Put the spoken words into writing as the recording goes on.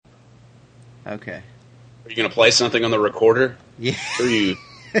Okay. Are you going to play something on the recorder? Yeah. Sure you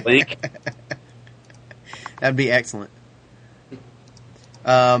link? That'd be excellent.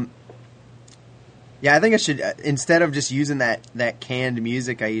 Yeah, I think I should, instead of just using that canned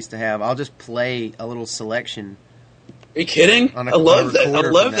music I used to have, I'll just play a little selection. Are you kidding? I love that. I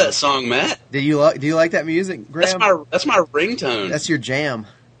love that song, Matt. Do you like that music, Graham? That's my ringtone. That's your jam.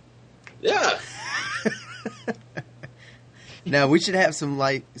 Yeah. Now we should have some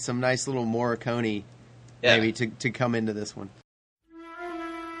nice little Morricone maybe to come into this one.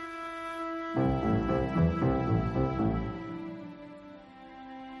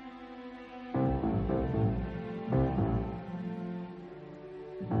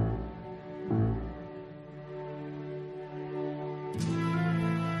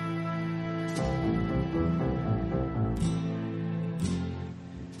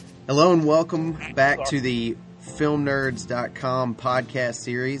 Hello and welcome back to the FilmNerds.com podcast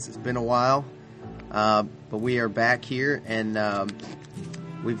series. It's been a while, but we are back here, and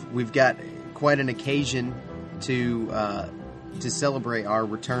we've got quite an occasion to celebrate our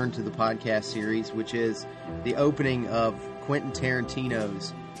return to the podcast series, which is the opening of Quentin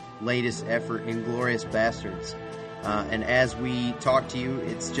Tarantino's latest effort, Inglourious Basterds. And as we talk to you,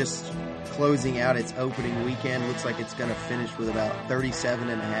 it's just closing out its opening weekend. Looks like it's going to finish with about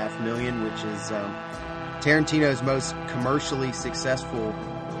 $37.5 million, which is Tarantino's most commercially successful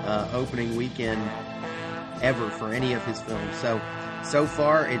opening weekend ever for any of his films. So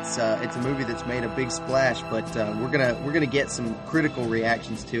far, it's a movie that's made a big splash. But we're gonna get some critical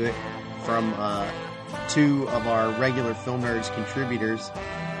reactions to it from two of our regular Film Nerds contributors,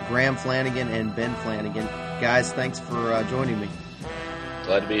 Graham Flanagan and Ben Flanagan. Guys, thanks for joining me.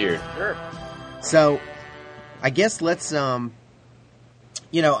 Glad to be here. Sure. So, I guess let's, first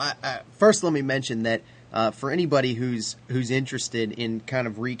let me mention that for anybody who's interested in kind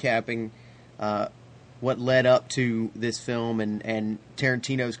of recapping what led up to this film and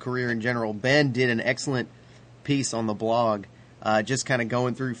Tarantino's career in general, Ben did an excellent piece on the blog, just kind of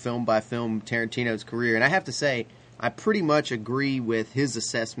going through film by film Tarantino's career. And I have to say, I pretty much agree with his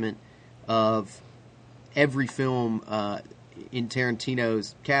assessment of every film in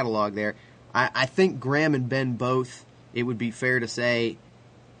Tarantino's catalog there. I think Graham and Ben both, it would be fair to say,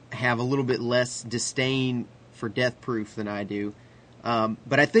 have a little bit less disdain for Death Proof than I do.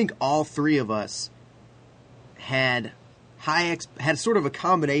 But I think all three of us had sort of a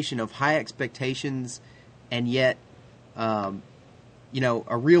combination of high expectations and yet, a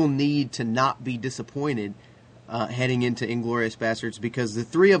real need to not be disappointed heading into Inglourious Basterds, because the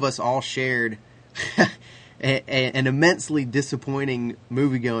three of us all shared an immensely disappointing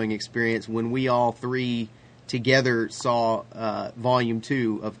movie-going experience when we all three together saw Volume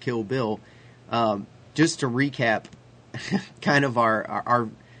 2 of Kill Bill. Just to recap, kind of our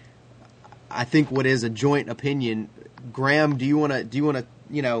I think what is a joint opinion. Graham, do you want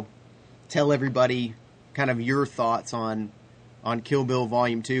to tell everybody kind of your thoughts on Kill Bill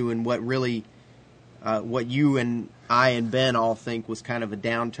Volume 2 and what really what you and I and Ben all think was kind of a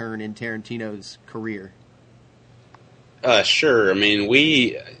downturn in Tarantino's career? Sure. I mean,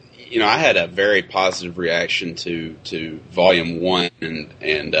 I had a very positive reaction to Volume 1,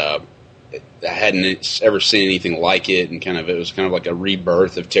 and I hadn't ever seen anything like it, and it was kind of like a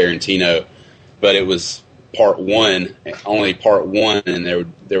rebirth of Tarantino, but it was Part 1, only Part 1,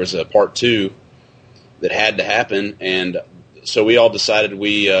 and there was a Part 2 that had to happen, and so we all decided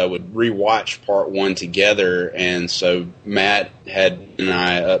we would rewatch Part 1 together, and so Matt had and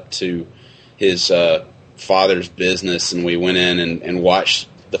I up to his father's business, and we went in and watched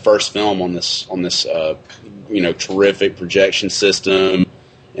the first film on this terrific projection system,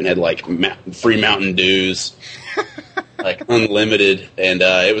 and had like free Mountain Dews, like unlimited, and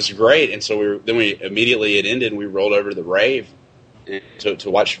it was great. And so we immediately it ended, and we rolled over to the rave to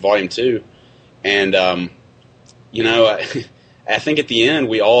watch Volume 2, and I think at the end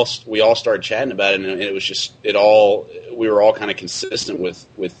we all started chatting about it, and it was just we were all kind of consistent with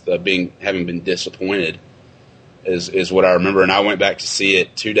having been disappointed. Is what I remember, and I went back to see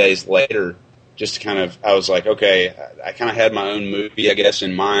it 2 days later. Just to I was like, okay, I kind of had my own movie, I guess,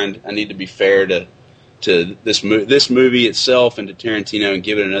 in mind. I need to be fair to this movie itself and to Tarantino, and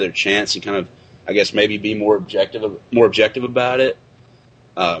give it another chance, and kind of, I guess, maybe be more objective about it.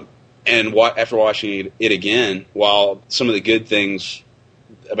 And after watching it again, while some of the good things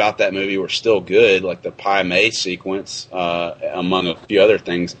about that movie were still good, like the Pai Mei sequence, among a few other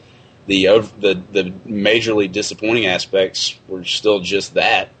things, the majorly disappointing aspects were still just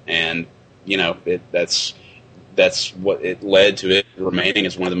that, and that's what it led to it remaining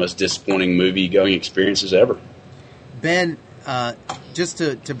as one of the most disappointing movie-going experiences ever. Ben, just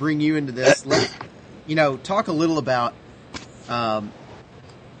to bring you into this, talk a little about.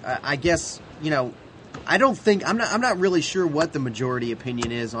 I guess I don't think I'm not really sure what the majority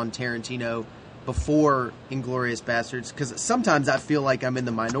opinion is on Tarantino before Inglourious Basterds, because sometimes I feel like I'm in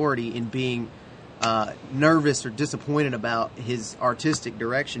the minority in being nervous or disappointed about his artistic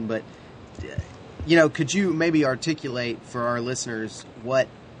direction. But could you maybe articulate for our listeners what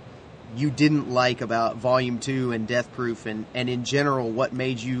you didn't like about Volume 2 and Death Proof, and in general what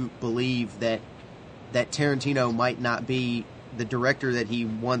made you believe that Tarantino might not be the director that he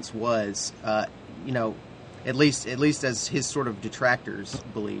once was, at least as his sort of detractors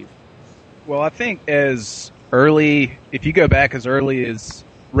believe? Well, I think if you go back as early as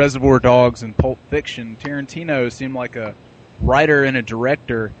Reservoir Dogs and Pulp Fiction, Tarantino seemed like a writer and a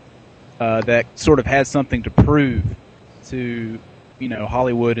director that sort of had something to prove to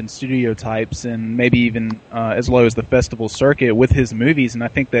Hollywood and studio types, and maybe even as low as the festival circuit with his movies. And I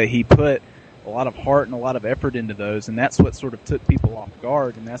think that he put a lot of heart and a lot of effort into those, and that's what sort of took people off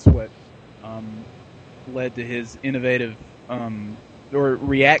guard, and that's what led to his innovative or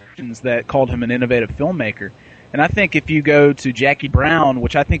reactions that called him an innovative filmmaker. And I think if you go to Jackie Brown,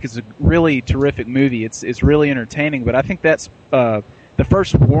 which I think is a really terrific movie, it's really entertaining, but I think that's the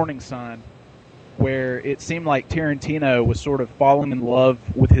first warning sign where it seemed like Tarantino was sort of falling in love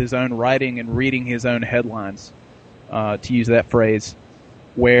with his own writing and reading his own headlines, to use that phrase,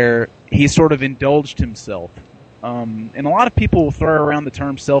 where he sort of indulged himself. And a lot of people will throw around the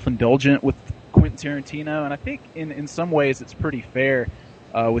term self-indulgent with Quentin Tarantino, and I think in some ways it's pretty fair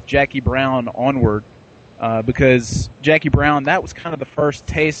with Jackie Brown onward, because Jackie Brown, that was kind of the first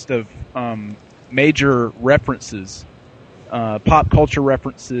taste of major references, pop culture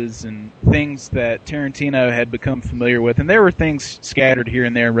references and things that Tarantino had become familiar with. And there were things scattered here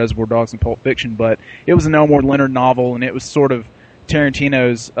and there in Reservoir Dogs and Pulp Fiction, but it was an Elmore Leonard novel, and it was sort of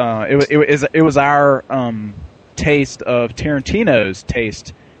Tarantino's, it was our taste of Tarantino's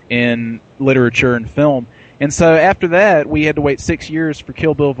taste in literature and film. And so after that, we had to wait 6 years for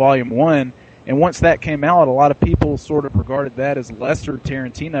Kill Bill Volume 1, and once that came out, a lot of people sort of regarded that as lesser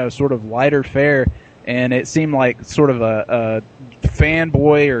Tarantino, sort of lighter fare, and it seemed like sort of a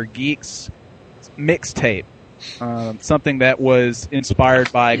fanboy or geek's mixtape, something that was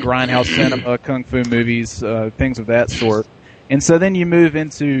inspired by grindhouse cinema, kung fu movies, things of that sort. And so then you move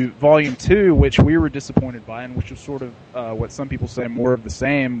into Volume 2, which we were disappointed by, and which was sort of what some people say more of the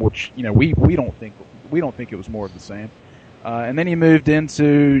same, which we don't think it was more of the same. And then he moved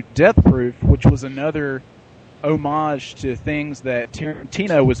into Death Proof, which was another homage to things that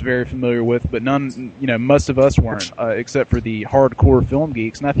Tarantino was very familiar with, but most of us weren't, except for the hardcore film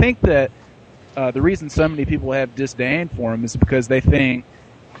geeks. And I think that the reason so many people have disdain for him is because they think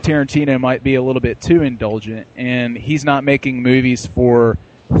Tarantino might be a little bit too indulgent, and he's not making movies for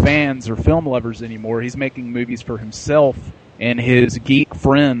fans or film lovers anymore. He's making movies for himself and his geek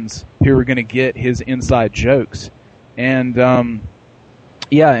friends who are going to get his inside jokes. And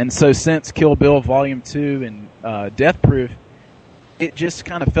and so since Kill Bill Volume 2 and Death Proof, it just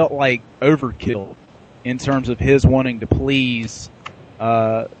kind of felt like overkill in terms of his wanting to please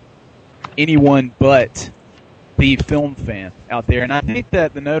anyone but the film fan out there. And I think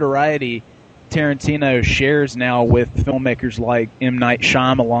that the notoriety Tarantino shares now with filmmakers like M. Night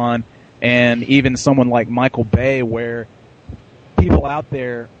Shyamalan and even someone like Michael Bay, where people out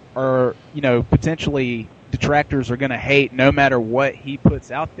there are, potentially detractors are going to hate no matter what he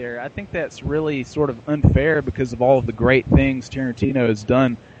puts out there. I think that's really sort of unfair because of all of the great things Tarantino has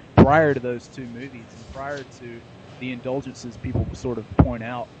done prior to those two movies and prior to the indulgences people sort of point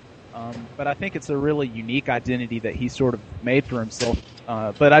out. But I think it's a really unique identity that he sort of made for himself.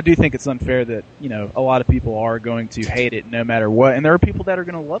 But I do think it's unfair that, a lot of people are going to hate it no matter what. And there are people that are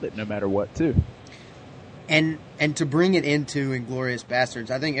going to love it no matter what, too. And to bring it into Inglourious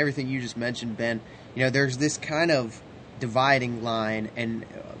Basterds, I think everything you just mentioned, Ben, there's this kind of dividing line, and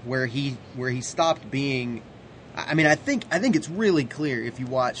where he stopped being. I mean, I think it's really clear if you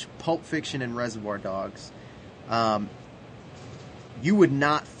watch Pulp Fiction and Reservoir Dogs. You would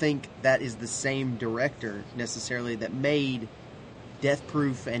not think that is the same director necessarily that made Death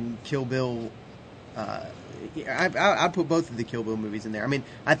Proof and Kill Bill. I put both of the Kill Bill movies in there. I mean,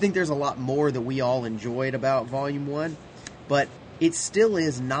 I think there's a lot more that we all enjoyed about Volume 1, but it still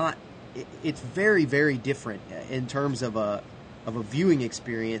is not. It's very, very different in terms of a viewing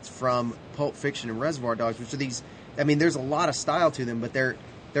experience from Pulp Fiction and Reservoir Dogs, which are these. I mean, there's a lot of style to them, but they're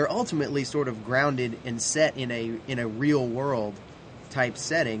ultimately sort of grounded and set in a real world type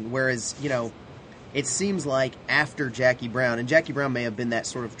setting, whereas it seems like after Jackie Brown, and Jackie Brown may have been that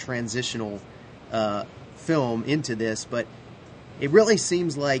sort of transitional film into this, but it really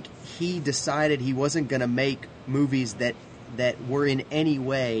seems like he decided he wasn't going to make movies that were in any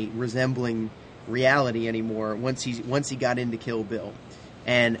way resembling reality anymore once he got into Kill Bill.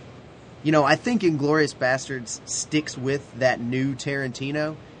 And I think Inglourious Basterds sticks with that new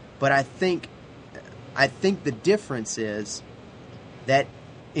Tarantino, but I think the difference is that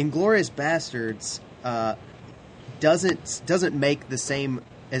Inglourious Basterds doesn't make the same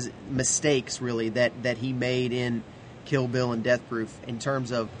as mistakes really that he made in Kill Bill and Death Proof in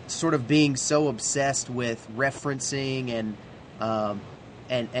terms of sort of being so obsessed with referencing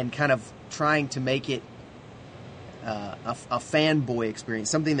and kind of trying to make it a fanboy experience,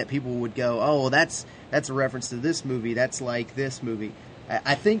 something that people would go, oh, well, that's a reference to this movie, that's like this movie.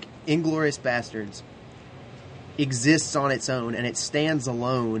 I think Inglourious Basterds exists on its own and it stands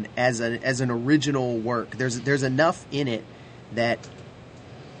alone as an original work. There's enough in it that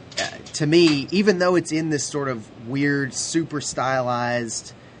to me, even though it's in this sort of weird, super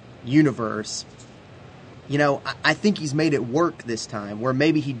stylized universe, I think he's made it work this time, where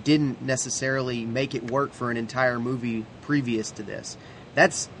maybe he didn't necessarily make it work for an entire movie previous to this.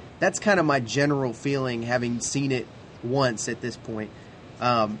 That's kind of my general feeling, having seen it once at this point.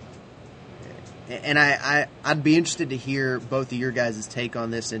 And I'd be interested to hear both of your guys' take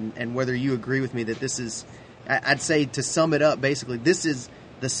on this and whether you agree with me that this is, I'd say, to sum it up, basically, this is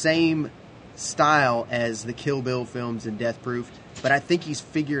the same style as the Kill Bill films and Death Proof, but I think he's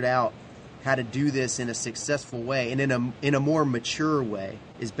figured out how to do this in a successful way and in a more mature way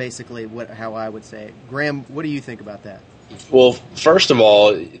is basically how I would say it. Graham, what do you think about that? Well, first of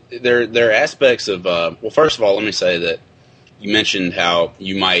all, there are aspects of first of all, let me say that you mentioned how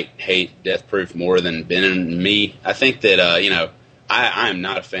you might hate Death Proof more than Ben and me. I think that I am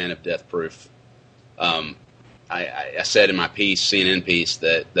not a fan of Death Proof. I said in my piece, CNN piece,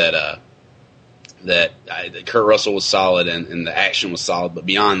 that Kurt Russell was solid and the action was solid, but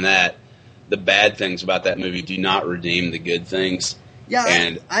beyond that, the bad things about that movie do not redeem the good things. Yeah,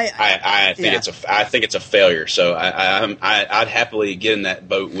 and I think it's a failure. So I'd happily get in that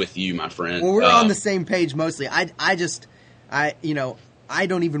boat with you, my friend. Well, we're on the same page mostly. I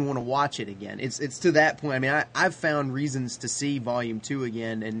don't even want to watch it again. It's to that point. I mean, I've found reasons to see Volume 2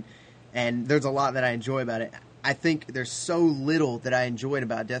 again, and there's a lot that I enjoy about it. I think there's so little that I enjoyed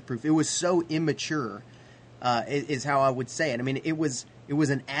about Death Proof. It was so immature, is how I would say it. I mean, it was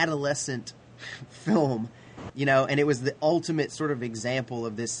an adolescent film, and it was the ultimate sort of example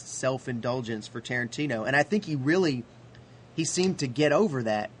of this self-indulgence for Tarantino. And I think he seemed to get over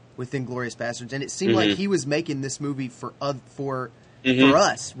that with Inglourious Basterds, and it seemed like he was making this movie for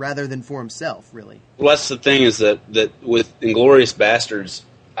us rather than for himself, really. Well, that's the thing, is that with Inglourious Basterds,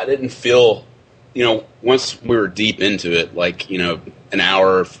 I didn't feel, once we were deep into it, like, an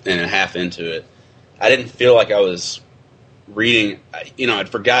hour and a half into it, I didn't feel like I was reading, I'd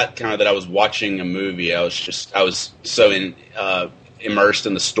forgot kind of that I was watching a movie. I was so immersed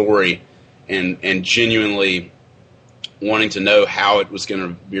in the story and genuinely wanting to know how it was going to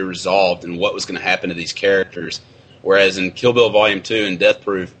be resolved and what was going to happen to these characters. Whereas in Kill Bill Volume 2 and Death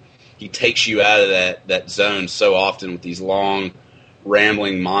Proof, he takes you out of that zone so often with these long,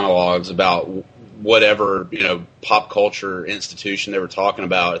 rambling monologues about whatever, pop culture institution they were talking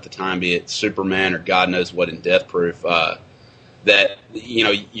about at the time, be it Superman or God knows what in Death Proof, that,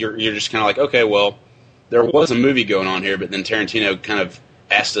 you're just kind of like, okay, well, there was a movie going on here, but then Tarantino kind of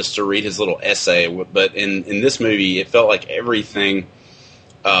asked us to read his little essay. But in this movie, it felt like everything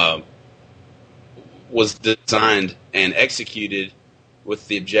was designed and executed with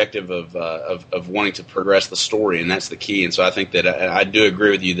the objective of wanting to progress the story, and that's the key. And so I think that I do agree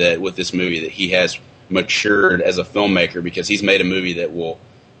with you that with this movie that he has matured as a filmmaker, because he's made a movie that will,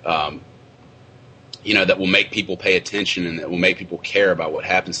 that will make people pay attention and that will make people care about what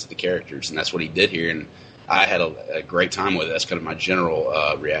happens to the characters, and that's what he did here. And I had a great time with it. That's kind of my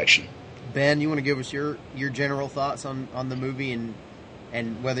general reaction. Ben, you want to give us your general thoughts on the movie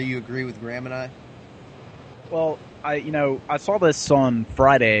and whether you agree with Graham and I? Well, I saw this on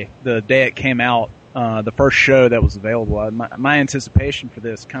Friday, the day it came out, the first show that was available. My anticipation for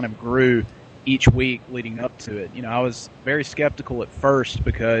this kind of grew each week leading up to it. I was very skeptical at first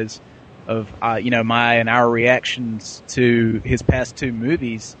because of my and our reactions to his past two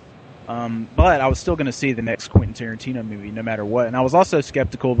movies. But I was still going to see the next Quentin Tarantino movie no matter what. And I was also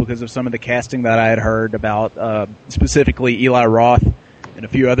skeptical because of some of the casting that I had heard about, specifically Eli Roth and a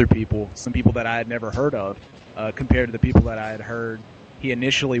few other people, some people that I had never heard of, compared to the people that I had heard he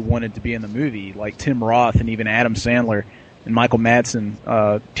initially wanted to be in the movie, like Tim Roth and even Adam Sandler and Michael Madsen,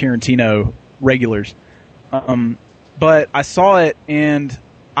 Tarantino regulars. But I saw it and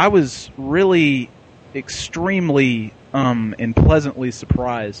I was really extremely and pleasantly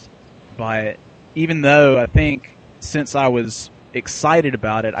surprised by it. Even though I think since I was excited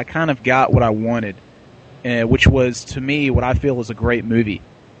about it, I kind of got what I wanted, which was, to me, what I feel is a great movie.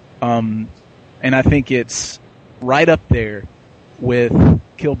 And I think it's right up there with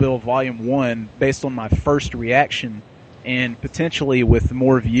Kill Bill Volume 1 based on my first reaction, and potentially with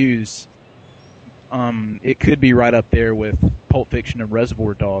more views, it could be right up there with Pulp Fiction and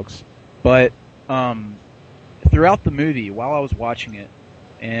Reservoir Dogs. But throughout the movie, while I was watching it,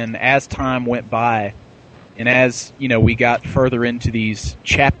 and as time went by, and as we got further into these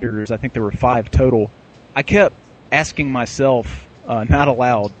chapters, I think there were 5 total, I kept asking myself, not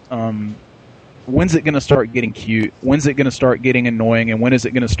aloud, when's it going to start getting cute? When's it going to start getting annoying? And when is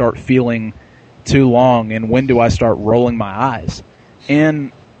it going to start feeling too long? And when do I start rolling my eyes?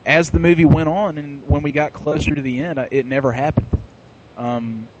 And as the movie went on, and when we got closer to the end, it never happened.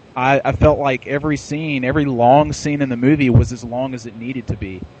 I felt like every long scene in the movie was as long as it needed to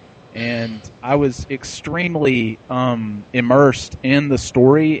be. And I was extremely immersed in the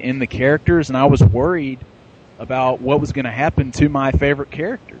story, in the characters, and I was worried about what was going to happen to my favorite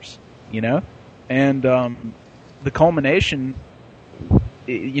characters, And the culmination,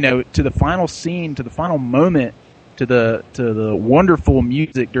 to the final scene, to the final moment, to the wonderful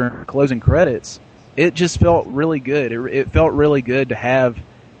music during the closing credits, it just felt really good. It felt really good to have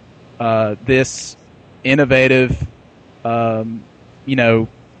this innovative,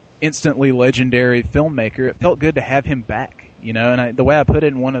 instantly legendary filmmaker. It felt good to have him back, And the way I put it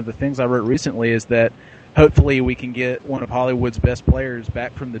in one of the things I wrote recently is that hopefully we can get one of Hollywood's best players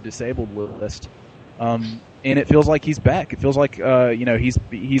back from the disabled list. And it feels like he's back. It feels like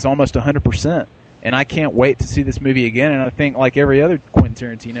he's almost 100%. And I can't wait to see this movie again. And I think, like every other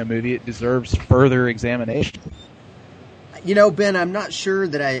Quentin Tarantino movie, it deserves further examination. Ben, I'm not sure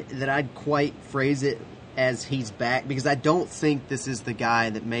that I'd quite phrase it as he's back, because I don't think this is the guy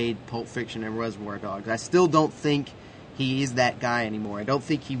that made Pulp Fiction and Reservoir Dogs. I still don't think he is that guy anymore. I don't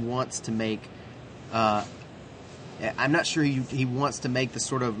think he wants to make. I'm not sure he wants to make the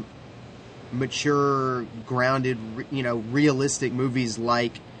sort of mature, grounded, realistic movies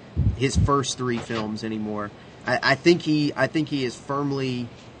like his first 3 films anymore. I think he is firmly,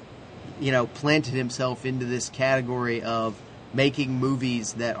 planted himself into this category of making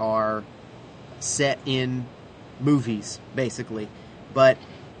movies that are set in movies, basically. But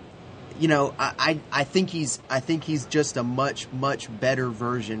I think he's just a much, much better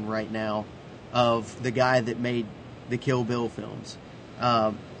version right now of the guy that made the Kill Bill films.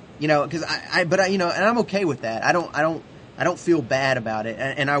 Because and I'm okay with that. I don't feel bad about it.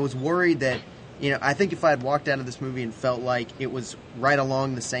 And I was worried that, I think if I had walked out of this movie and felt like it was right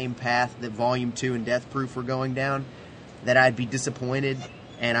along the same path that Volume 2 and Death Proof were going down, that I'd be disappointed,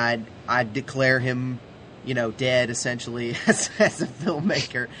 and I'd declare him, dead, essentially, as a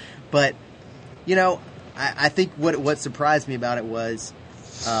filmmaker. But, I think what surprised me about it was,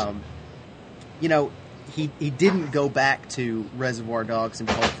 he didn't go back to Reservoir Dogs and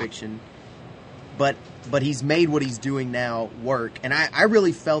Pulp Fiction, but he's made what he's doing now work. And I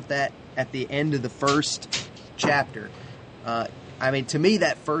really felt that at the end of the first chapter. To me,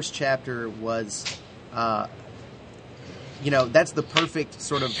 that first chapter was, that's the perfect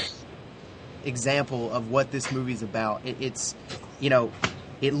sort of example of what this movie's about. It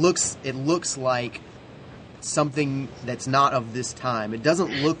looks like something that's not of this time. It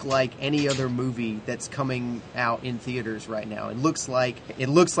doesn't look like any other movie that's coming out in theaters right now. It looks like a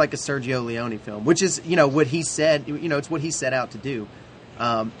Sergio Leone film, which is, what he said, it's what he set out to do.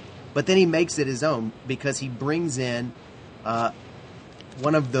 But then he makes it his own, because he brings in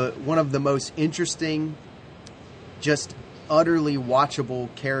one of the most interesting, just utterly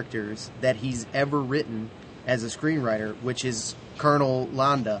watchable characters that he's ever written as a screenwriter, which is Colonel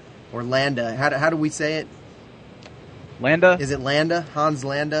Landa, or Landa. How do we say it? Landa? Is it Landa? Hans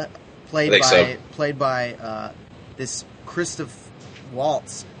Landa, played by this Christoph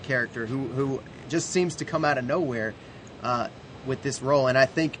Waltz character who just seems to come out of nowhere with this role. And I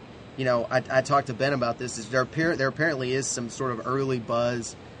think, I talked to Ben about this. There apparently is some sort of early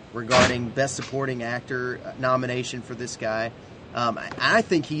buzz regarding Best Supporting Actor nomination for this guy. I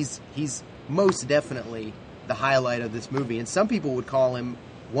think he's most definitely the highlight of this movie, and some people would call him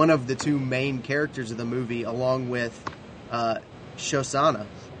one of the 2 main characters of the movie, along with Shosanna.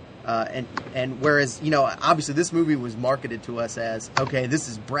 And whereas, obviously this movie was marketed to us as, okay, this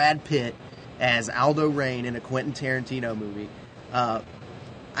is Brad Pitt as Aldo Raine in a Quentin Tarantino movie.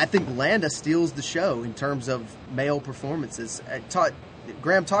 I think Landa steals the show in terms of male performances.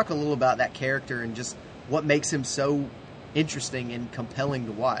 Graham, talk a little about that character and just what makes him so interesting and compelling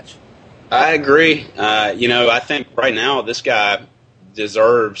to watch. I agree. I think right now this guy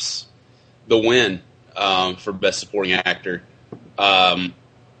deserves the win for Best Supporting Actor.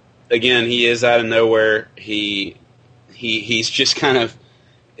 Again, he is out of nowhere. He's just kind of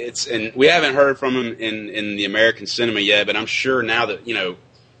and we haven't heard from him in the American cinema yet, but I'm sure now that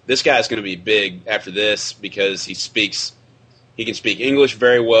this guy's going to be big after this because he can speak English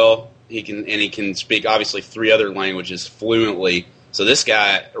very well. He can speak obviously 3 other languages fluently. So this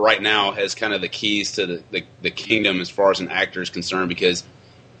guy right now has kind of the keys to the kingdom as far as an actor is concerned, because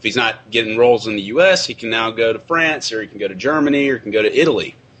if he's not getting roles in the U.S., he can now go to France, or he can go to Germany, or he can go to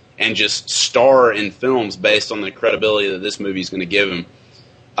Italy and just star in films based on the credibility that this movie is going to give him.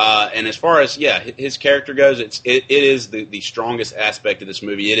 And as far as his character goes, it is the strongest aspect of this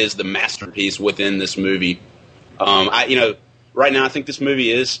movie. It is the masterpiece within this movie. Right now I think this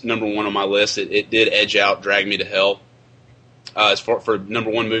movie is number 1 on my list. It did edge out Drag Me to Hell as for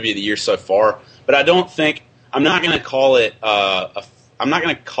number 1 movie of the year so far. But I'm not going to call it a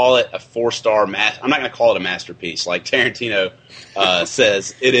 4-star. I'm not going to call it a masterpiece like Tarantino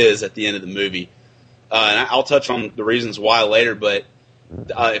says it is at the end of the movie. And I'll touch on the reasons why later. But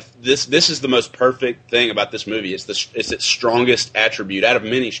if this is the most perfect thing about this movie. It's its strongest attribute out of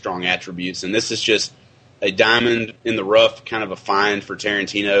many strong attributes, and this is just a diamond in the rough, kind of a find for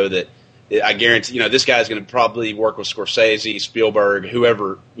Tarantino that I guarantee. This guy's going to probably work with Scorsese, Spielberg,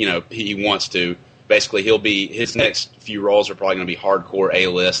 whoever he wants to. Basically, his next few roles are probably going to be hardcore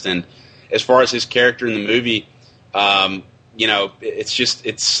A-list. And as far as his character in the movie,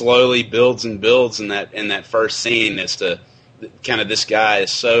 it slowly builds and builds in that first scene as to kind of this guy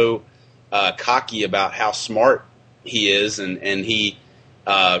is so cocky about how smart he is, and he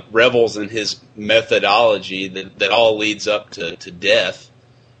revels in his methodology that all leads up to death.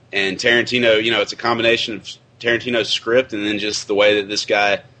 And Tarantino, it's a combination of Tarantino's script and then just the way that this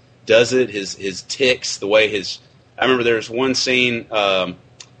guy does it, his tics, the way I remember there was one scene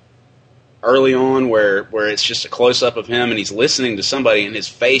early on where it's just a close-up of him and he's listening to somebody, and his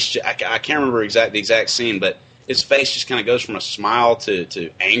face, I can't remember the exact scene, but his face just kind of goes from a smile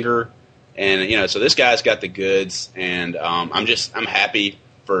to anger. And, so this guy's got the goods, and I'm happy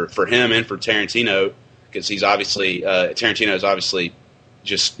for him and for Tarantino, because he's obviously, Tarantino's obviously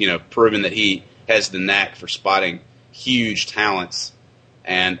just, proven that he has the knack for spotting huge talents.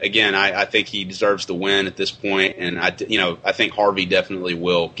 And again, I think he deserves the win at this point, and I think Harvey definitely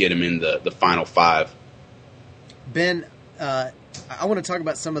will get him in the final 5. Ben, I want to talk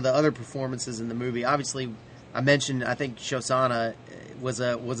about some of the other performances in the movie. Obviously, I mentioned I think Shosanna was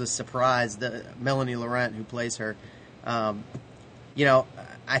a surprise. The Melanie Laurent, who plays her, I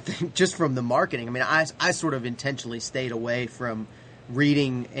think just from the marketing. I mean, I sort of intentionally stayed away from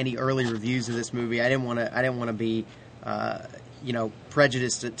reading any early reviews of this movie. I didn't want to be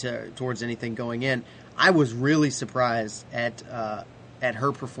prejudiced towards anything going in. I was really surprised at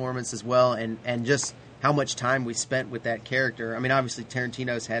her performance as well, and just how much time we spent with that character. I mean, obviously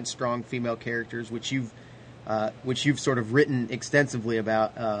Tarantino's had strong female characters, which you've sort of written extensively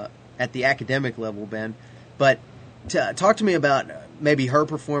about at the academic level, Ben. But talk to me about maybe her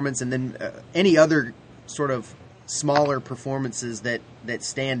performance, and then any other sort of smaller performances that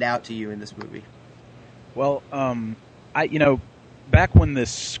stand out to you in this movie. Well, back when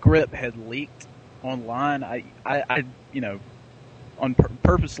this script had leaked online, I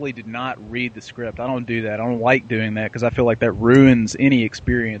purposely did not read the script. I don't do that. I don't like doing that because I feel like that ruins any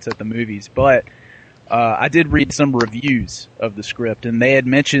experience at the movies. But I did read some reviews of the script, and they had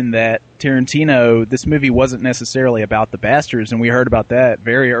mentioned that Tarantino, this movie wasn't necessarily about the bastards, and we heard about that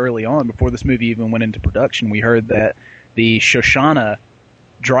very early on before this movie even went into production. We heard that the Shosanna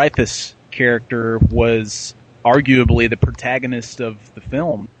Dreyfus character was arguably the protagonist of the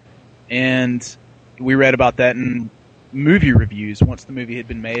film, and we read about that in movie reviews once the movie had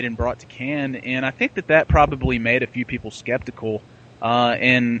been made and brought to Cannes, and I think that probably made a few people skeptical,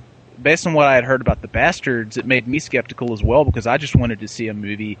 and based on what I had heard about the bastards, it made me skeptical as well, because I just wanted to see a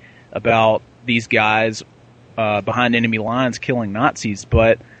movie about these guys behind enemy lines killing Nazis.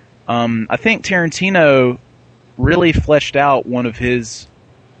 But I think Tarantino really fleshed out one of his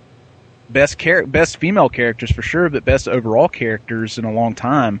best female characters for sure, but best overall characters in a long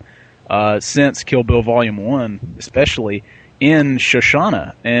time, since Kill Bill Volume 1, especially in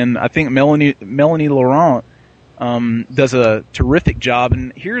Shosanna. And I think Melanie Laurent does a terrific job,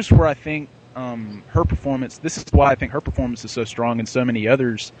 and here's where I think her performance, this is why I think her performance is so strong, and so many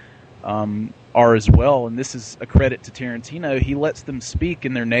others are as well, and this is a credit to Tarantino. He lets them speak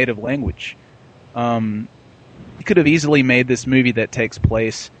in their native language. He could have easily made this movie that takes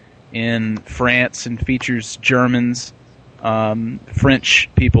place in France and features Germans, French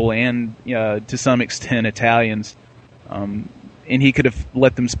people and to some extent Italians. And he could have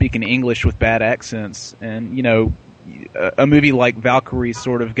let them speak in English with bad accents. And, a movie like Valkyrie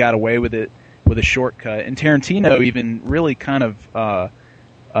sort of got away with it with a shortcut. And Tarantino even really kind of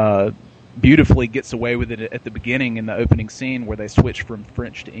beautifully gets away with it at the beginning in the opening scene where they switch from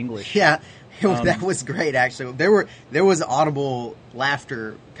French to English. Yeah, that was great, actually. There was audible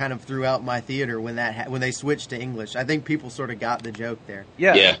laughter kind of throughout my theater when they switched to English. I think people sort of got the joke there.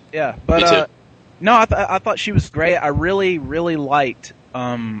 Yeah. But no, I thought she was great. I really, really liked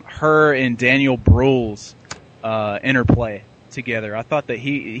her and Daniel Bruhl's interplay together. I thought that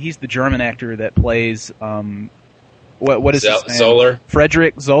he's the German actor that plays what is his name? Zoller?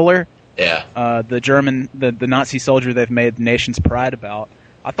 Frederick Zoller. Yeah. The German, the Nazi soldier they've made the nation's pride about.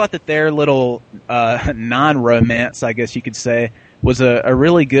 I thought that their little non-romance, I guess you could say, was a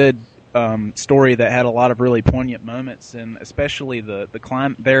really good story that had a lot of really poignant moments, and especially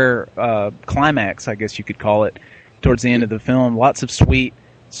their climax, I guess you could call it, towards the end of the film. Lots of sweet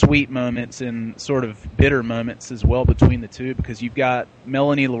moments and sort of bitter moments as well between the two, because you've got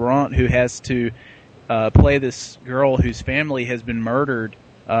Melanie Laurent, who has to play this girl whose family has been murdered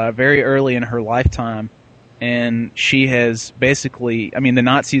very early in her lifetime. And she has basically, the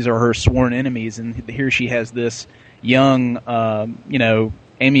Nazis are her sworn enemies, and here she has this young,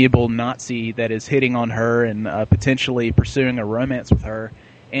 amiable Nazi that is hitting on her and potentially pursuing a romance with her.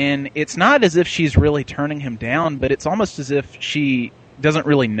 And it's not as if she's really turning him down, but it's almost as if she doesn't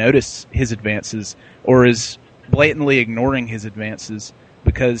really notice his advances or is blatantly ignoring his advances,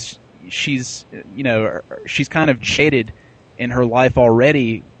 because she's kind of jaded in her life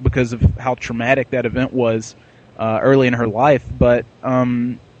already because of how traumatic that event was early in her life. But,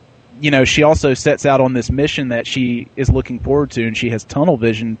 she also sets out on this mission that she is looking forward to, and she has tunnel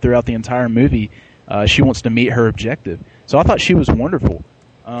vision throughout the entire movie. She wants to meet her objective. So I thought she was wonderful.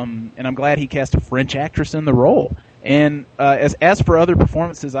 And I'm glad he cast a French actress in the role. And as for other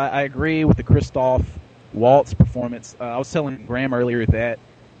performances, I agree with the Christoph Waltz performance. I was telling Graham earlier that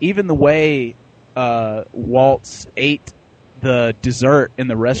even the way Waltz ate the dessert in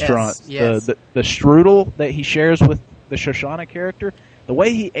the restaurant, yes. The strudel that he shares with the Shoshana character, the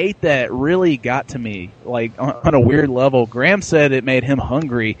way he ate that really got to me, like on a weird level. Graham said it made him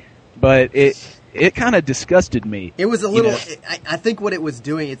hungry, but it kind of disgusted me. It was a little. I think what it was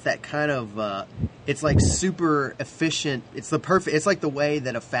doing, it's that kind of. It's like super efficient. It's like the way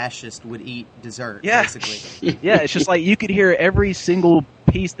that a fascist would eat dessert. Yeah. Basically. Yeah, it's just like you could hear every single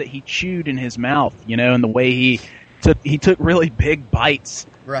piece that he chewed in his mouth, and the way he took really big bites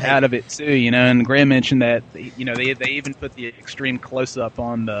out of it too, and Graham mentioned that, they even put the extreme close up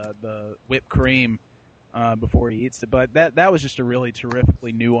on the whipped cream before he eats it. But that was just a really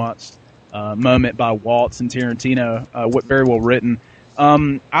terrifically nuanced moment by Waltz and Tarantino, very well written.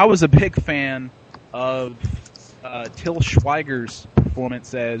 I was a big fan of Till Schweiger's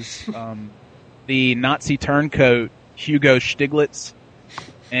performance as the Nazi turncoat Hugo Stiglitz.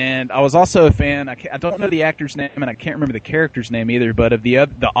 And I was also a fan, I don't know the actor's name, and I can't remember the character's name either, but of the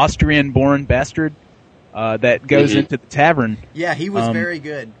Austrian-born bastard that goes into the tavern. Yeah, he was very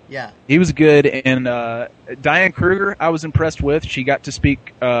good. Yeah, he was good. And Diane Kruger, I was impressed with. She got to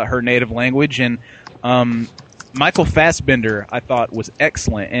speak her native language. And Michael Fassbender, I thought, was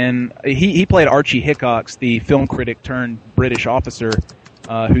excellent. And he played Archie Hickox, the film critic turned British officer,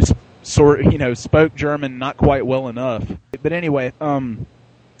 who spoke German not quite well enough. But anyway,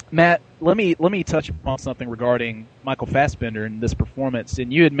 Matt, let me touch upon something regarding Michael Fassbender and this performance.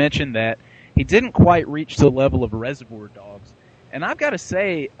 And you had mentioned that he didn't quite reach the level of Reservoir Dogs. And I've got to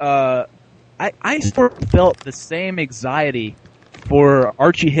say, I sort of felt the same anxiety for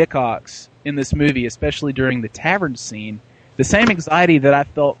Archie Hickox in this movie, especially during the tavern scene. The same anxiety that I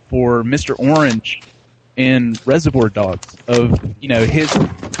felt for Mr. Orange in Reservoir Dogs, of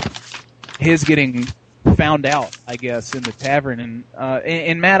his getting found out, I guess, in the tavern.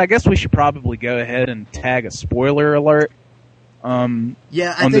 And Matt, I guess we should probably go ahead and tag a spoiler alert. I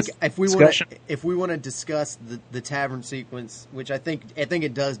think if we want to discuss the tavern sequence, which I think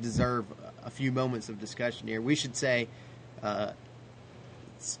it does deserve a few moments of discussion here, we should say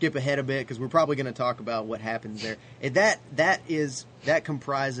skip ahead a bit, because we're probably going to talk about what happens there. And that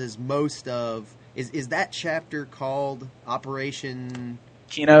comprises most of is that chapter called Operation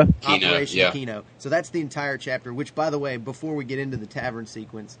Kino? Operation Kino. So that's the entire chapter, which, by the way, before we get into the tavern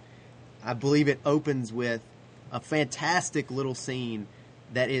sequence, I believe it opens with a fantastic little scene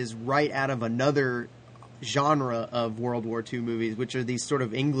that is right out of another genre of World War II movies, which are these sort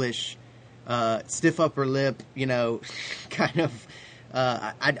of English, stiff upper lip, kind of.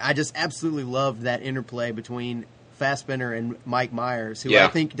 I just absolutely loved that interplay between Fassbender and Mike Myers, who Yeah, I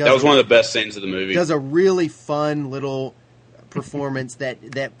think that was one of the best scenes of the movie. does a really fun little performance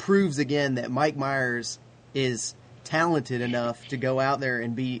that proves again that Mike Myers is talented enough to go out there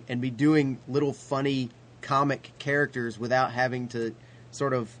and be doing little funny comic characters without having to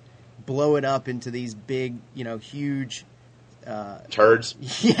sort of blow it up into these big, huge turds.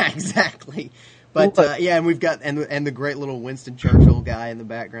 Yeah, exactly. But and we've got and the great little Winston Churchill guy in the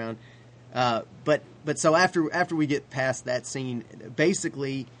background. But so after we get past that scene,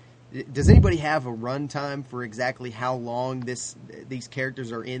 basically, does anybody have a runtime for exactly how long these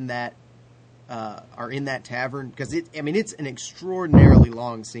characters are in that tavern? Because it's an extraordinarily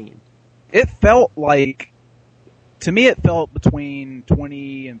long scene. It felt like, to me, it felt between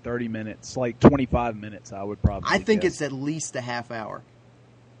 20 and 30 minutes, like 25 minutes. I would probably. I think guess. it's at least a half hour.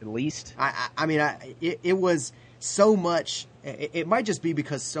 At least. It was so much. It might just be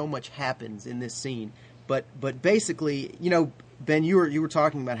because so much happens in this scene, but basically, Ben, you were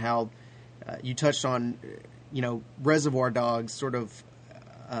talking about how you touched on, Reservoir Dogs sort of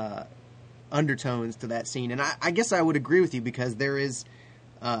undertones to that scene, and I guess I would agree with you because there is,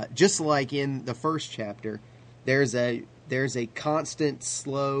 just like in the first chapter, there's a constant,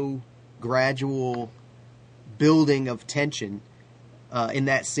 slow, gradual building of tension in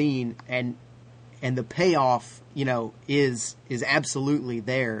that scene, and the payoff, is absolutely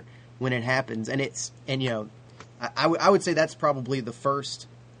there when it happens, I would say that's probably the first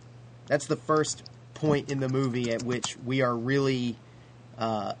point in the movie at which we are really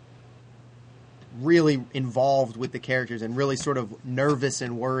really involved with the characters and really sort of nervous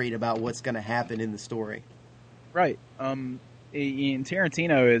and worried about what's going to happen in the story. Right. And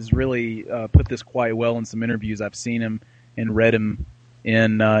Tarantino has really put this quite well in some interviews. I've seen him and read him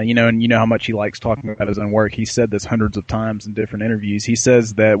in, and you know how much he likes talking about his own work. He said this hundreds of times in different interviews. He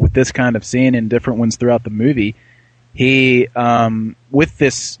says that with this kind of scene and different ones throughout the movie, he, with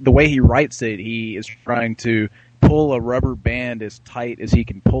this, the way he writes it, he is trying to pull a rubber band as tight as he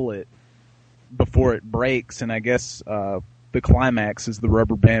can pull it before it breaks. And I guess, the climax is the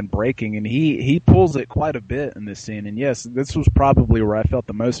rubber band breaking, and he pulls it quite a bit in this scene. And yes, this was probably where I felt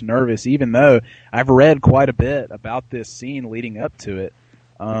the most nervous, even though I've read quite a bit about this scene leading up to it.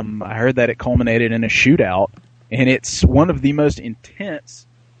 I heard that it culminated in a shootout, and it's one of the most intense,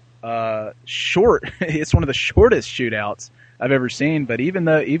 it's one of the shortest shootouts I've ever seen. But even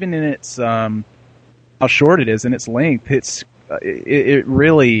in its, how short it is in its length, it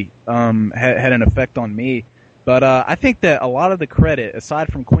really, had an effect on me. But I think that a lot of the credit,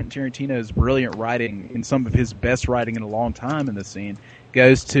 aside from Quentin Tarantino's brilliant writing and some of his best writing in a long time in the scene,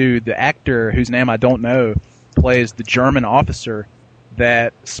 goes to the actor whose name I don't know, plays the German officer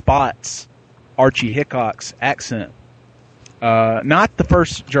that spots Archie Hickok's accent. Not the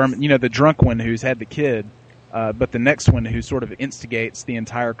first German, the drunk one who's had the kid, but the next one who sort of instigates the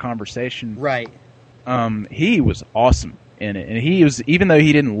entire conversation. Right. He was awesome in it. And he was, even though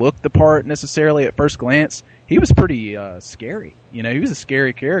he didn't look the part necessarily at first glance, he was pretty scary. He was a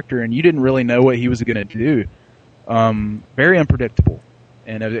scary character, and you didn't really know what he was going to do. Very unpredictable,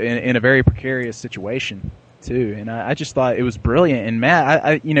 and in a very precarious situation too. And I just thought it was brilliant. And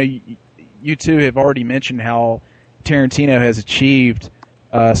Matt, you two have already mentioned how Tarantino has achieved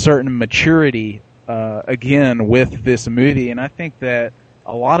certain maturity again with this movie, and I think that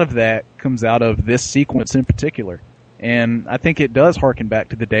a lot of that comes out of this sequence in particular. And I think it does harken back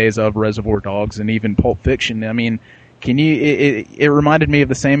to the days of Reservoir Dogs and even Pulp Fiction. I mean, it reminded me of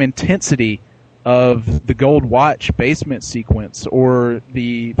the same intensity of the Gold Watch basement sequence, or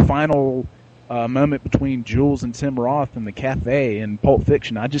the final moment between Jules and Tim Roth in the cafe in Pulp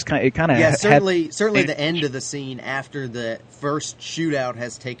Fiction. Certainly the end of the scene after the first shootout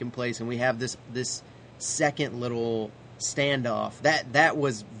has taken place, and we have this second little standoff. That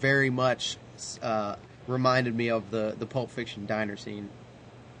was very much reminded me of the Pulp Fiction diner scene.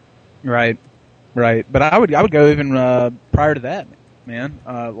 Right. But I would go even prior to that, man.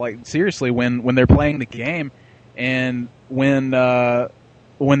 Like seriously, when they're playing the game, and when the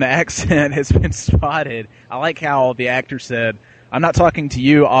accent has been spotted, I like how the actor said, "I'm not talking to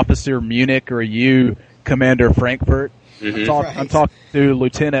you, Officer Munich, or you, Commander Frankfurt. Mm-hmm. I'm talking to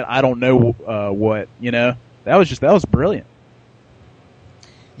Lieutenant I don't know what." That was brilliant.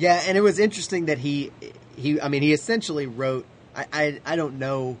 Yeah, and it was interesting that he essentially wrote. I don't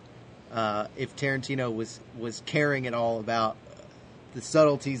know if Tarantino was caring at all about the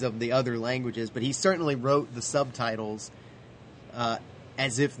subtleties of the other languages, but he certainly wrote the subtitles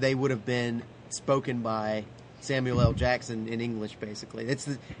as if they would have been spoken by Samuel L. Jackson in English. Basically,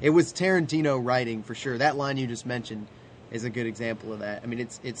 it was Tarantino writing for sure. That line you just mentioned is a good example of that. I mean,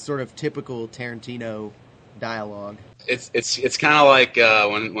 it's sort of typical Tarantino dialogue. It's kind of like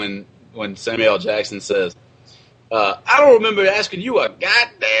when Samuel L. Jackson says, "I don't remember asking you a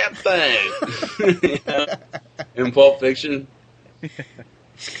goddamn thing," in Pulp Fiction.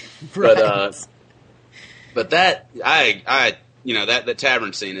 Right. But that that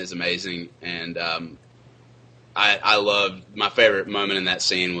tavern scene is amazing, and I loved, my favorite moment in that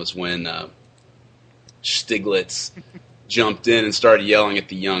scene was when Stiglitz jumped in and started yelling at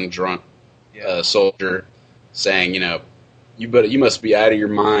the young drunk soldier, saying, you must be out of your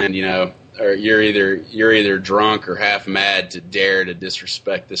mind, or you're either drunk or half mad to dare to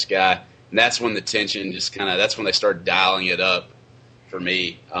disrespect this guy. And that's when the tension that's when they start dialing it up for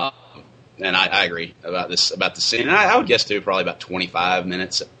me. And I agree about the scene. And I would guess too, probably about 25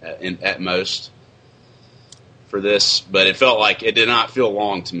 minutes at most for this, but it felt like it did not feel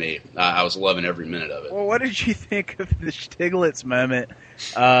long to me. I was loving every minute of it. Well, what did you think of the Stiglitz moment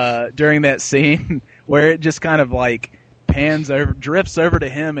during that scene where it just kind of like pans over, drifts over to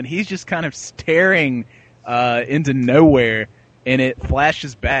him, and he's just kind of staring into nowhere, and it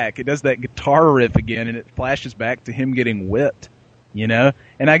flashes back. It does that guitar riff again, and it flashes back to him getting whipped, And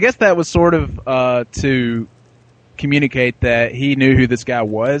I guess that was sort of to communicate that he knew who this guy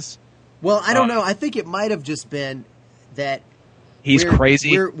was. Well, I don't know. I think it might have just been that he's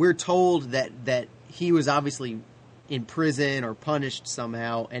crazy. We're told that he was obviously in prison or punished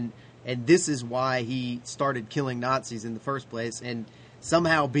somehow, and this is why he started killing Nazis in the first place. And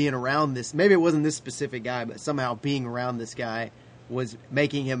somehow being around this, maybe it wasn't this specific guy, but somehow being around this guy was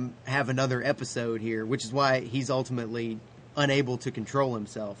making him have another episode here, which is why he's ultimately unable to control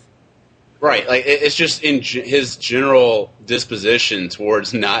himself. Right, like it's just in his general disposition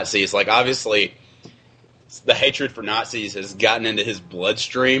towards Nazis. Like obviously, the hatred for Nazis has gotten into his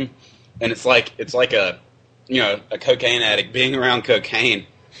bloodstream, and it's like a cocaine addict being around cocaine.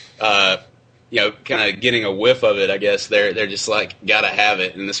 Kind of getting a whiff of it. I guess they're just like gotta have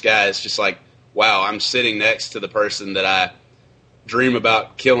it, and this guy is just like, wow, I'm sitting next to the person that I dream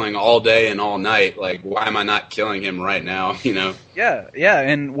about killing all day and all night. Like, why am I not killing him right now? Yeah.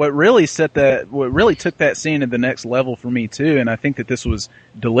 And what really took that scene to the next level for me too, and I think that this was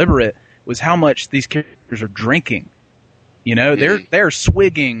deliberate, was how much these characters are drinking. They're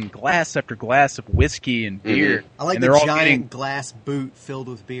swigging glass after glass of whiskey and beer. Mm-hmm. I like and the they're giant glass boot filled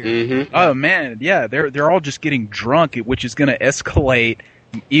with beer. Mm-hmm. Oh man, yeah, they're all just getting drunk, which is going to escalate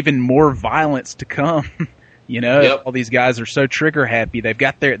even more violence to come. Yep. All these guys are so trigger happy. They've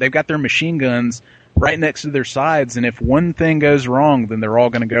got their machine guns right next to their sides, and if one thing goes wrong, then they're all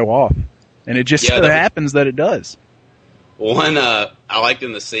going to go off. And it just so happens that it does. One I liked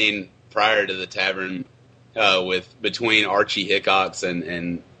in the scene prior to the tavern between Archie Hickox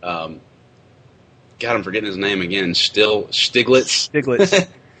and God, I'm forgetting his name again. Stiglitz.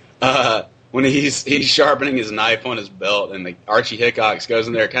 When he's sharpening his knife on his belt, and Archie Hickox goes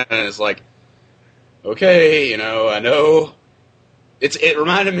in there, kind of is like, okay, I know. It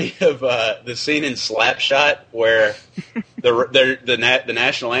reminded me of the scene in Slapshot where the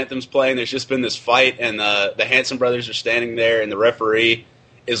national anthem's playing. There's just been this fight, and the Hanson brothers are standing there, and the referee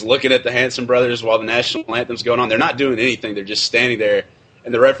is looking at the Hanson brothers while the national anthem's going on. They're not doing anything. They're just standing there,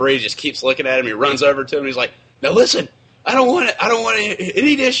 and the referee just keeps looking at him. He runs over to him, and he's like, "Now listen, I don't want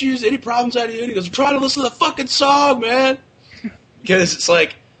any issues, any problems out of you." And he goes, "Try to listen to the fucking song, man," because it's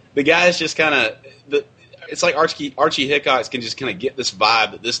like the guy's just kind of. It's like Archie Hickox can just kind of get this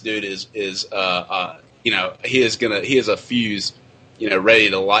vibe that this dude is he is a fuse, ready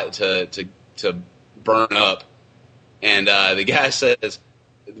to light to burn up. And the guy says,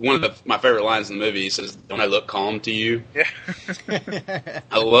 one of my favorite lines in the movie, he says, "Don't I look calm to you?" Yeah.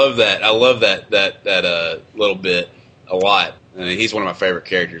 I love that. I love that little bit a lot. I mean, he's one of my favorite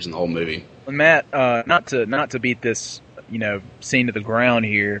characters in the whole movie. Well, Matt, not to beat this scene to the ground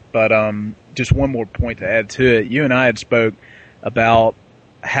here, but just one more point to add to it. You and I had spoke about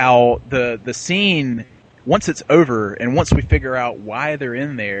how the scene, once it's over and once we figure out why they're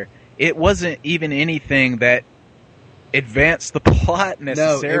in there, it wasn't even anything that advanced the plot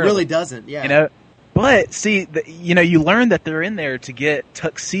necessarily. No, it really doesn't. Yeah. But see, you learn that they're in there to get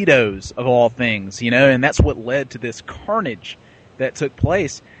tuxedos of all things, and that's what led to this carnage that took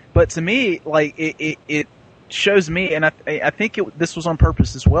place. But to me, like it shows me, and I think this was on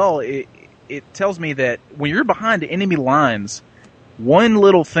purpose as well. It tells me that when you're behind enemy lines, one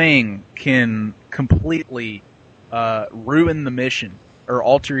little thing can completely ruin the mission or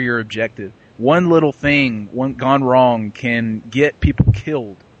alter your objective. One little thing, gone wrong, can get people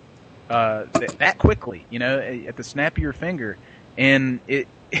killed that quickly. At the snap of your finger, and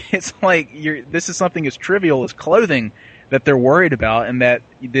it's like this is something as trivial as clothing that they're worried about, and that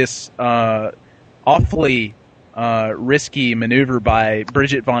this awfully risky maneuver by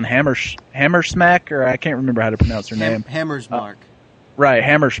Bridget von Hammersmack, or I can't remember how to pronounce her name. Hammersmark. Right,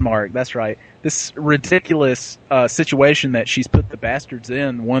 Hammersmark, that's right. This ridiculous situation that she's put the bastards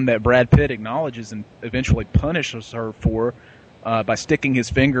in, one that Brad Pitt acknowledges and eventually punishes her for by sticking his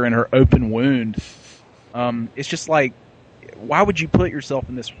finger in her open wound. It's just like, why would you put yourself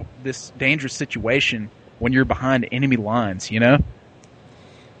in this dangerous situation when you're behind enemy lines, you know?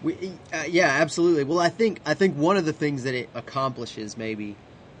 Yeah, absolutely. Well, I think one of the things that it accomplishes, maybe,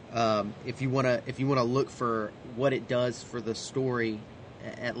 if you wanna look for what it does for the story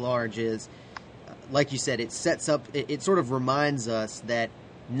at large, is, like you said, it sets up. It sort of reminds us that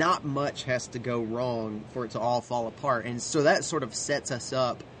not much has to go wrong for it to all fall apart, and so that sort of sets us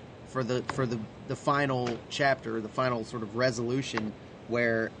up for the final chapter, the final sort of resolution,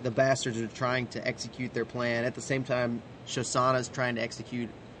 where the bastards are trying to execute their plan. At the same time, Shosanna's trying to execute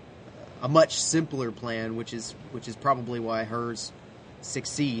a much simpler plan, which is probably why hers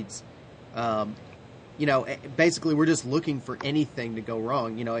succeeds. Basically, we're just looking for anything to go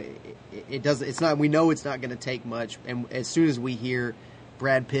wrong. It doesn't. It's not. We know it's not going to take much, and as soon as we hear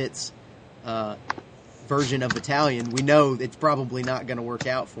Brad Pitt's version of Italian, we know it's probably not going to work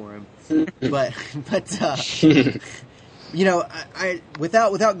out for him. but I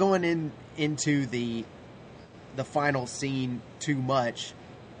without going into the final scene too much.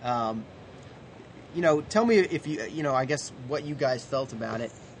 Tell me if I guess what you guys felt about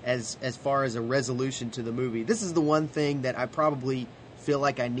it as far as a resolution to the movie. This is the one thing that I probably feel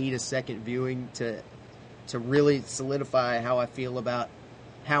like I need a second viewing to really solidify how I feel about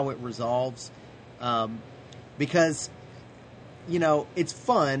how it resolves. Because, it's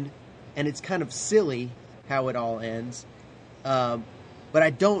fun and it's kind of silly how it all ends. But I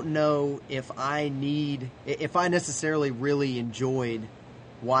don't know if I necessarily really enjoyed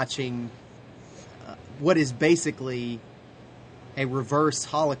watching what is basically a reverse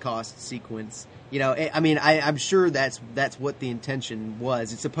Holocaust sequence. I'm sure that's what the intention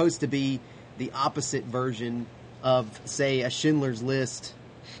was. It's supposed to be the opposite version of, say, a Schindler's List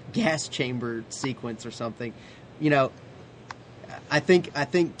gas chamber sequence or something. I think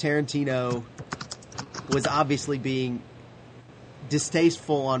Tarantino was obviously being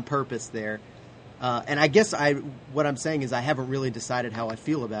distasteful on purpose there. And I guess what I'm saying is I haven't really decided how I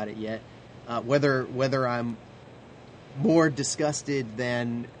feel about it yet. Whether I'm more disgusted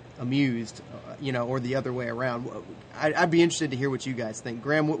than amused, or the other way around. I'd be interested to hear what you guys think.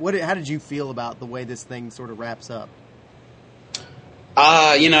 Graham, how did you feel about the way this thing sort of wraps up?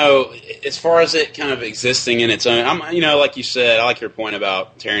 As far as it kind of existing in its own, like you said, I like your point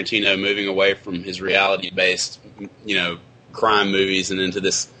about Tarantino moving away from his reality-based, crime movies and into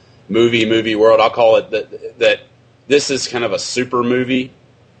this movie world. I'll call it that this is kind of a super movie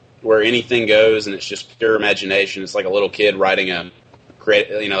where anything goes and it's just pure imagination. It's like a little kid going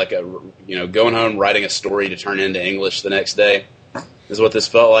home writing a story to turn into English the next day is what this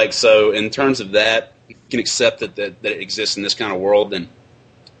felt like. So in terms of that, you can accept that it exists in this kind of world, and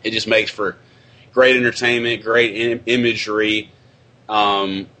it just makes for great entertainment, great imagery.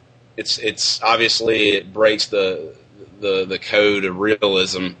 It's obviously it breaks the code of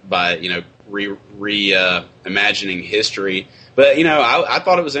realism by imagining history. But I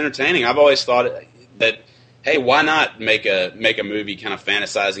thought it was entertaining. I've always thought that, hey, why not make a movie kind of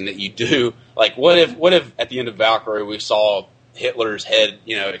fantasizing that you do? Like, what if at the end of Valkyrie we saw Hitler's head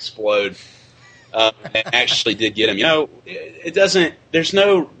explode? And actually did get him. It doesn't. There's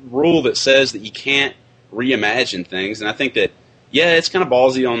no rule that says that you can't reimagine things. And I think that it's kind of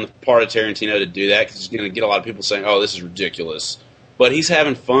ballsy on the part of Tarantino to do that because he's going to get a lot of people saying, "Oh, this is ridiculous," but he's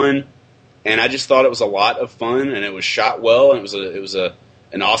having fun. And I just thought it was a lot of fun, and it was shot well, and it was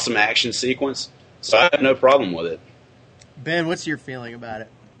an awesome action sequence. So I have no problem with it. Ben, what's your feeling about it?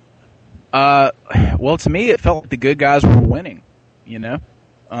 Well, to me, it felt like the good guys were winning. It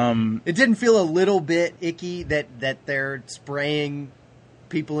didn't feel a little bit icky that they're spraying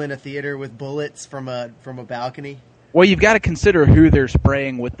people in a theater with bullets from a balcony. Well, you've got to consider who they're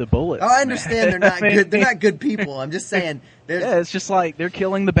spraying with the bullets. Oh, I understand they're not good. They're not good people. I'm just saying. It's just like they're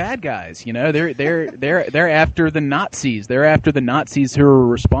killing the bad guys. They're after the Nazis. They're after the Nazis who are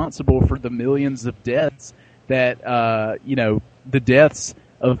responsible for the millions of deaths that the deaths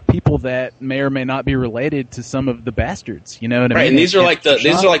of people that may or may not be related to some of the bastards. You know what I mean? Right, and these are like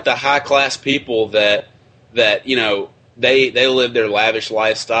the high class people that they live their lavish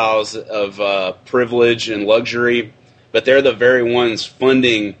lifestyles of privilege and luxury. But they're the very ones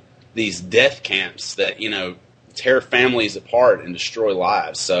funding these death camps that, tear families apart and destroy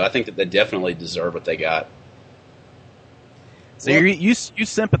lives. So I think that they definitely deserve what they got. So you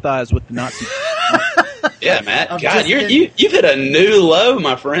sympathize with the Yeah, Matt. God, you've hit a new low,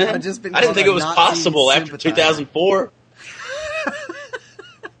 my friend. I didn't think it was possible after 2004.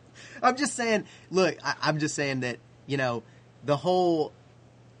 I'm just saying. Look, I'm just saying that the whole.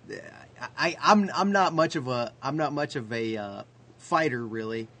 I'm not much of a fighter,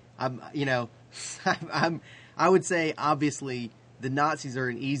 really. I would say obviously the Nazis are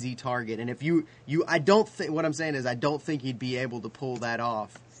an easy target, and if I don't think what I'm saying is I don't think he'd be able to pull that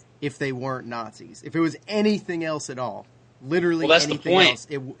off if they weren't Nazis. If it was anything else at all, literally anything else,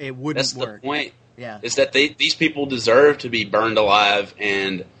 it wouldn't work. That's the point. Yeah, is that these people deserve to be burned alive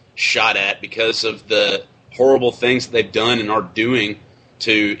and shot at because of the horrible things that they've done and are doing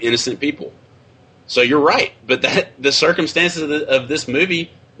to innocent people. So you're right, but the circumstances of this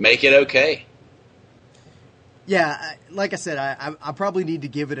movie make it okay. Yeah, like I said, I probably need to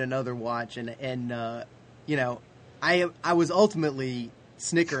give it another watch, and I was ultimately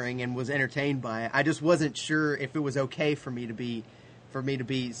snickering and was entertained by it. I just wasn't sure if it was okay for me to be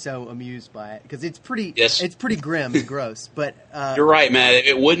so amused by it, because it's pretty grim and gross. But you're right, Matt.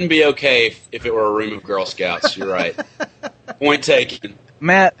 It wouldn't be okay if it were a room of Girl Scouts. You're right. Point taken.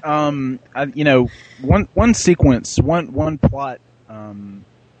 Matt, one sequence, one plot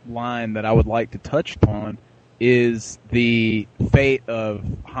line that I would like to touch upon is the fate of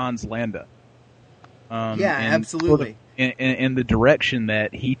Hans Landa. Absolutely. And the direction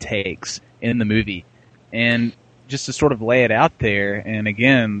that he takes in the movie. And just to sort of lay it out there, and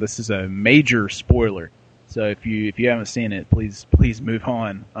again, this is a major spoiler, so if you haven't seen it, please move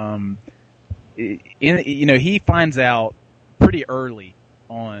on. He finds out pretty early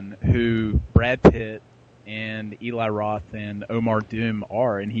on who Brad Pitt and Eli Roth and Omar Doom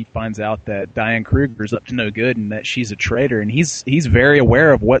are, and he finds out that Diane Kruger's up to no good and that she's a traitor, and he's very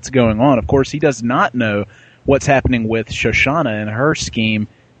aware of what's going on. Of course, he does not know what's happening with Shoshana and her scheme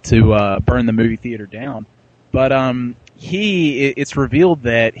to burn the movie theater down. But it's revealed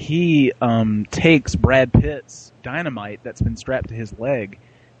that he takes Brad Pitt's dynamite that's been strapped to his leg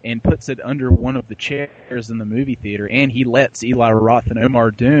and puts it under one of the chairs in the movie theater, and he lets Eli Roth and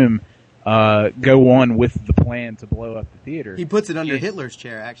Omar Doom go on with the plan to blow up the theater. He puts it under Hitler's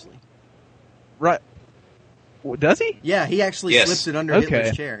chair, actually. Right. Does he? Yeah, he actually slips it under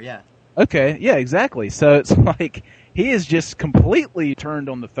Hitler's chair, yeah. Okay, yeah, exactly. So it's like he is just completely turned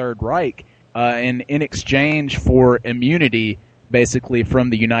on the Third Reich, and in exchange for immunity, basically,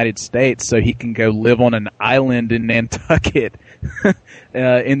 from the United States, so he can go live on an island in Nantucket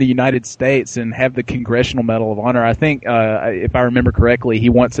in the United States and have the Congressional Medal of Honor. I think, if I remember correctly, he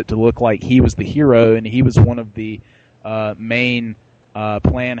wants it to look like he was the hero, and he was one of the main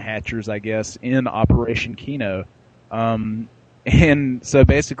plan hatchers, I guess, in Operation Kino. And so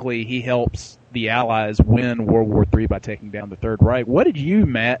basically he helps the Allies win World War III by taking down the Third Reich. What did you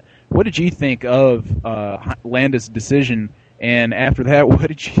think of Landa's decision? And after that, what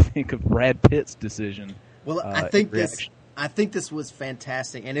did you think of Brad Pitt's decision? Well, I think this was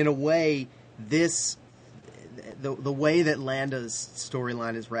fantastic. And in a way, the way that Landa's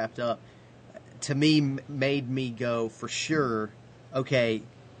storyline is wrapped up, to me, made me go, for sure, okay,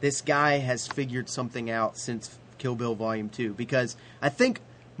 this guy has figured something out since Kill Bill Volume 2, because I think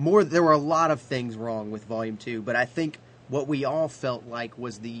there were a lot of things wrong with Volume 2, but I think what we all felt like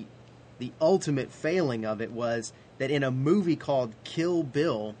was the ultimate failing of it was that in a movie called Kill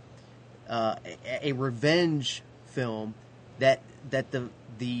Bill, a revenge film, that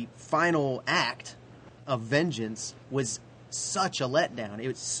the final act of vengeance was such a letdown. It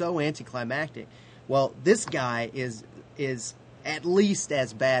was so anticlimactic. Well, this guy is at least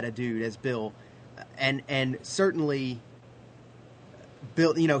as bad a dude as Bill. And certainly,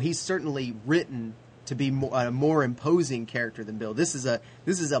 Bill, he's certainly written to be a more imposing character than Bill. This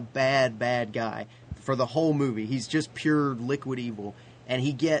is a bad guy for the whole movie. He's just pure liquid evil, and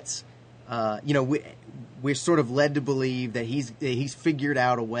he gets, we're sort of led to believe that he's figured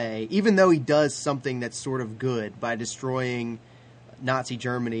out a way, even though he does something that's sort of good by destroying Nazi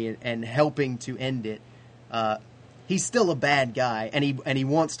Germany and helping to end it. He's still a bad guy, and he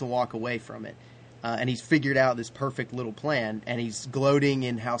wants to walk away from it. And he's figured out this perfect little plan, and he's gloating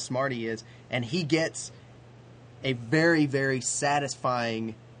in how smart he is, and he gets a very, very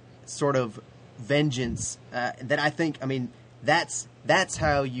satisfying sort of vengeance that I think, that's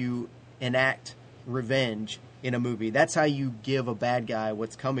how you enact revenge in a movie. That's how you give a bad guy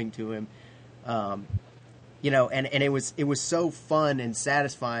what's coming to him. And it was so fun and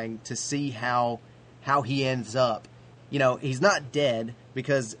satisfying to see how he ends up. He's not dead,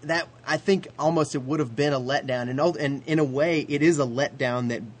 because that, I think, almost it would have been a letdown, and in a way it is a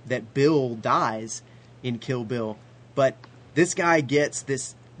letdown that Bill dies in Kill Bill, but this guy gets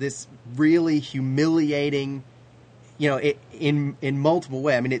this this really humiliating, in multiple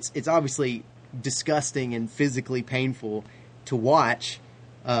ways. I mean, it's obviously disgusting and physically painful to watch,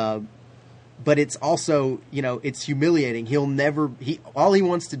 but it's also, it's humiliating. All he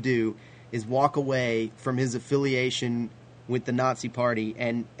wants to do is walk away from his affiliation with the Nazi Party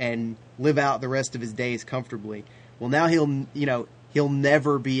and live out the rest of his days comfortably. Well, now he'll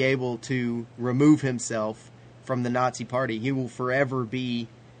never be able to remove himself from the Nazi Party. He will forever be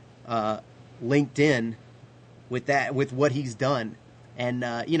linked in with what he's done. And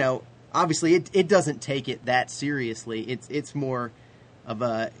obviously it doesn't take it that seriously. It's more of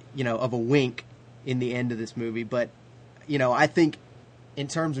a wink in the end of this movie, but I think in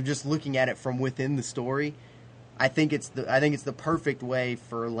terms of just looking at it from within the story, I think it's the perfect way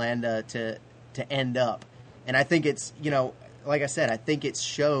for Landa to end up. And I think it's, like I said, I think it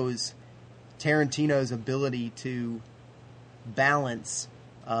shows Tarantino's ability to balance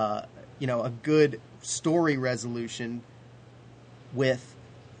a good story resolution with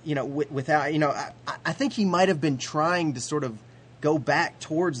without I think he might have been trying to sort of go back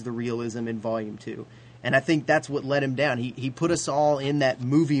towards the realism in Volume 2. And I think that's what let him down. He put us all in that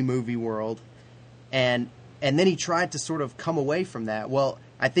movie world, and then he tried to sort of come away from that. Well,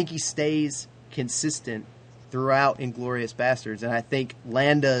 I think he stays consistent throughout Inglourious Bastards, and I think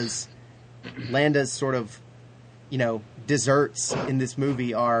Landa's sort of desserts in this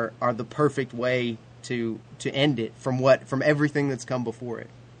movie are the perfect way to end it from everything that's come before it.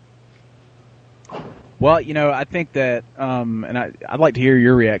 Well, I think that, and I'd like to hear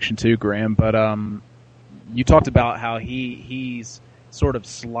your reaction too, Graham, but you talked about how he's sort of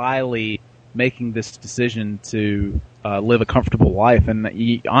slyly making this decision to live a comfortable life,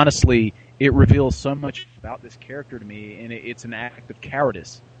 and honestly, it reveals so much about this character to me, and it's an act of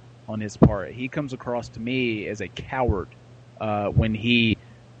cowardice on his part. He comes across to me as a coward when he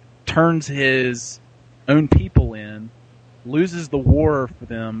turns his own people in, loses the war for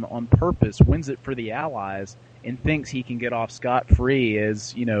them on purpose, wins it for the Allies, and thinks he can get off scot-free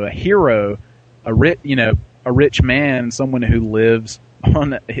as a hero, a rich man, someone who lives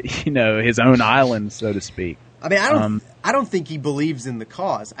on his own island, so to speak. I mean, I don't think he believes in the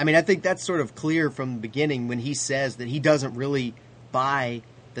cause. I mean, I think that's sort of clear from the beginning when he says that he doesn't really buy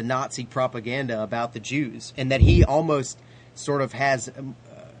the Nazi propaganda about the Jews, and that he almost sort of has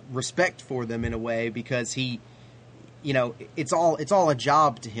respect for them in a way because he, it's all a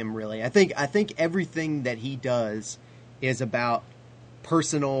job to him, really. I think everything that he does is about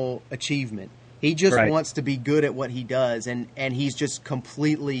personal achievement. He just wants to be good at what he does, and he's just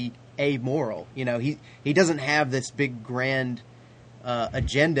completely amoral. He doesn't have this big grand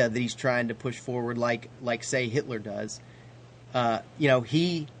agenda that he's trying to push forward like say Hitler does.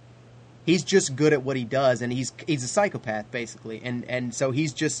 He's just good at what he does, and he's a psychopath basically, and so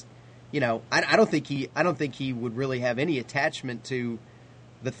he's just I don't think he would really have any attachment to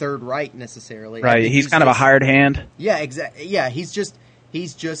the Third Reich necessarily. Right, he's kind of a hired hand. Yeah, exactly. Yeah, he's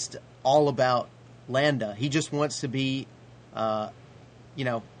just all about Landa. He just wants to be, Well,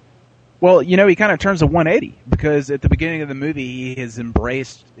 he kind of turns a 180 because at the beginning of the movie he has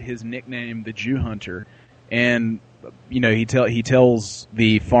embraced his nickname, the Jew Hunter, and he tells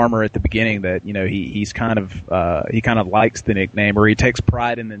the farmer at the beginning that he kind of likes the nickname, or he takes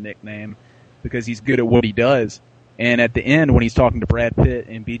pride in the nickname because he's good at what he does. And at the end, when he's talking to Brad Pitt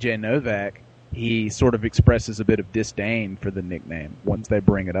and B.J. Novak, he sort of expresses a bit of disdain for the nickname once they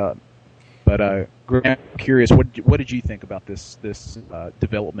bring it up. But Graham, I'm curious, what did you think about this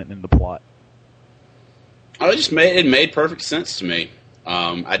development in the plot? It made perfect sense to me.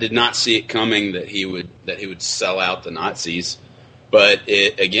 I did not see it coming that he would sell out the Nazis, but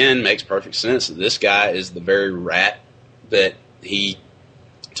it again makes perfect sense that this guy is the very rat that he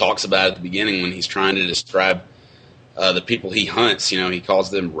talks about at the beginning when he's trying to describe the people he hunts. He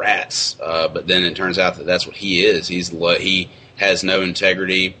calls them rats, but then it turns out that that's what he is. He has no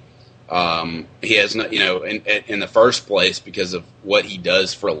integrity. He has no, in the first place because of what he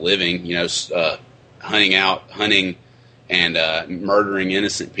does for a living. Hunting and murdering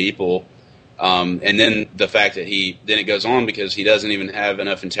innocent people, and then the fact that then it goes on because he doesn't even have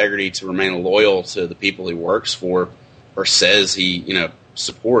enough integrity to remain loyal to the people he works for or says he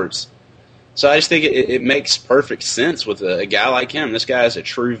supports. So I just think it makes perfect sense with a guy like him. This guy is a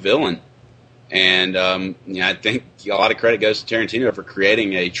true villain, and I think a lot of credit goes to Tarantino for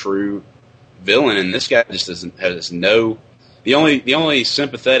creating a true villain. And this guy just has no. The only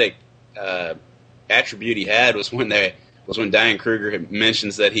sympathetic attribute he had was when Diane Kruger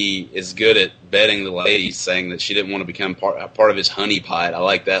mentions that he is good at betting the ladies, saying that she didn't want to become part of his honeypot. I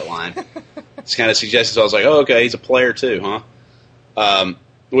like that line. It's kind of suggested. So I was like, oh, okay, he's a player too, huh?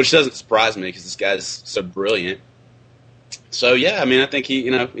 which doesn't surprise me because this guy's so brilliant. So yeah, I mean, I think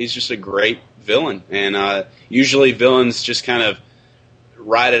he's just a great villain, and usually villains just kind of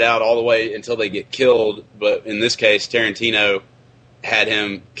ride it out all the way until they get killed. But in this case, Tarantino had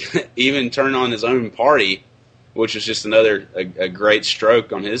him even turn on his own party, which was just a great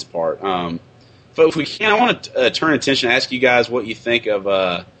stroke on his part. But if we can, I want to turn attention and ask you guys what you think of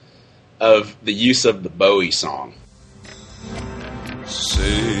the use of the Bowie song.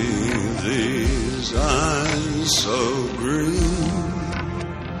 See these eyes so green,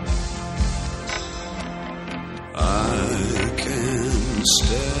 I can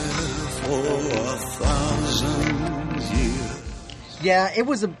stare for 1,000 years. Yeah, it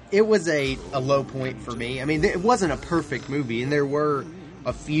was a low point for me. I mean, it wasn't a perfect movie, and there were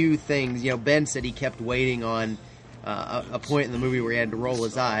a few things. Ben said he kept waiting on a point in the movie where he had to roll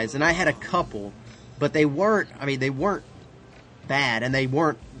his eyes, and I had a couple, but they weren't bad, and they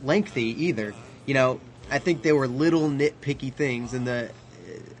weren't lengthy either. I think they were little nitpicky things, and that's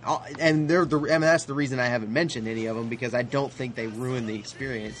the reason I haven't mentioned any of them, because I don't think they ruined the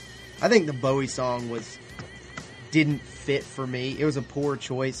experience. I think the Bowie song didn't fit for me. It was a poor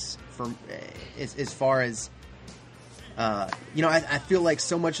choice as far as I feel like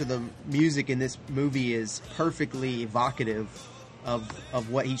so much of the music in this movie is perfectly evocative of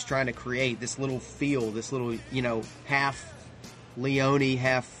what he's trying to create. This little feel, this little half Leone,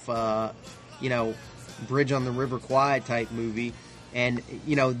 half Bridge on the River Kwai type movie. And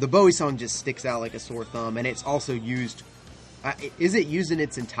the Bowie song just sticks out like a sore thumb, and it's also used. Is it used in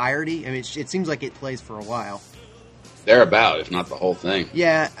its entirety? I mean, it seems like it plays for a while. Thereabout, if not the whole thing.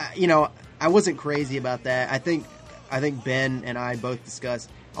 Yeah, I wasn't crazy about that. I think Ben and I both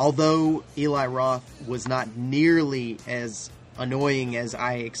discussed, although Eli Roth was not nearly as annoying as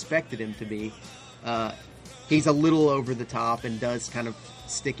I expected him to be, he's a little over the top and does kind of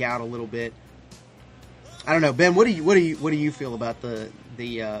stick out a little bit. I don't know, Ben. What do you feel about the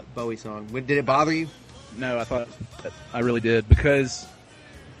Bowie song? Did it bother you? No, I really did, because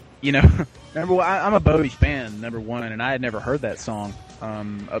number one, I'm a Bowie fan, number one, and I had never heard that song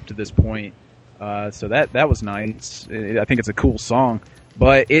up to this point. So that was nice. I think it's a cool song,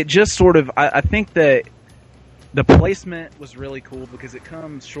 but it just sort of, I think that the placement was really cool because it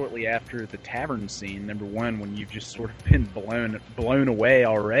comes shortly after the tavern scene, number one, when you've just sort of been blown away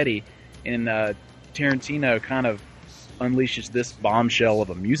already, and Tarantino kind of unleashes this bombshell of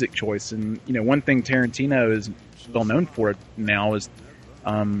a music choice. And one thing Tarantino is well known for now is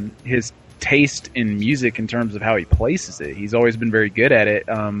his taste in music in terms of how he places it. He's always been very good at it,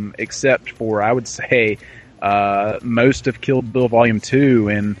 except for, I would say, most of Kill Bill Volume 2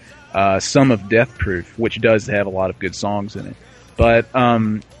 and some of Death Proof, which does have a lot of good songs in it. But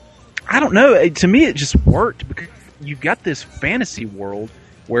I don't know. To me, it just worked because you've got this fantasy world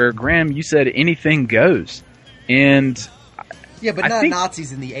where, Graham, you said anything goes. And yeah, but not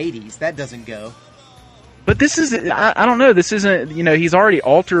Nazis in the 80s. That doesn't go. But this is, I don't know, this isn't, he's already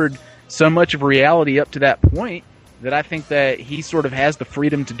altered so much of reality up to that point that I think that he sort of has the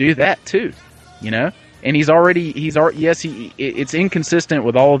freedom to do that too, And it's inconsistent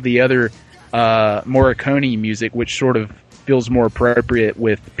with all of the other Morricone music, which sort of feels more appropriate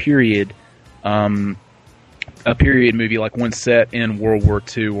with a period movie like one set in World War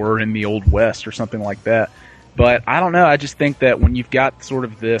II or in the Old West or something like that. But I don't know, I just think that when you've got sort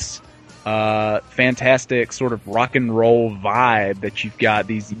of this fantastic sort of rock and roll vibe, that you've got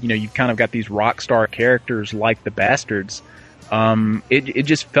these, you've kind of got these rock star characters like the Bastards, it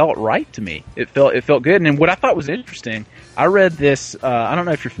just felt right to me. It felt good. And what I thought was interesting, I read this, I don't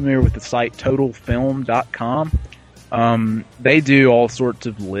know if you're familiar with the site TotalFilm.com. They do all sorts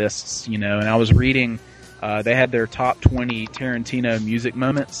of lists, and I was reading, they had their top 20 Tarantino music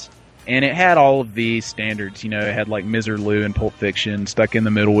moments. And it had all of these standards, it had like Miserlou and Pulp Fiction, Stuck in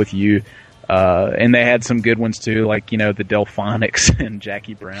the Middle with You. And they had some good ones too, like, the Delphonics and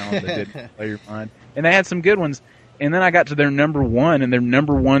Jackie Brown that did Play Your Mind. And they had some good ones. And then I got to their number one, and their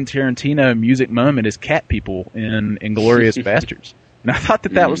number one Tarantino music moment is Cat People in Inglourious Bastards. And I thought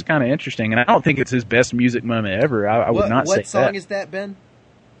that was kind of interesting. And I don't think it's his best music moment ever. I would not say that. What song is that, Ben?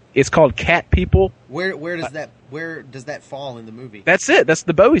 It's called Cat People. Where does that fall in the movie? That's it. That's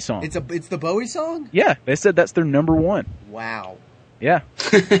the Bowie song. It's the Bowie song? Yeah, they said that's their number one. Wow. Yeah.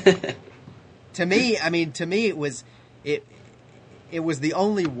 To me, it was the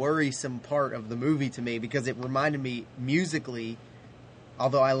only worrisome part of the movie to me, because it reminded me musically,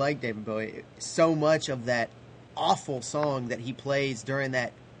 although I like David Bowie, so much of that awful song that he plays during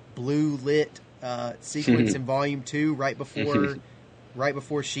that blue lit sequence in Volume 2 right before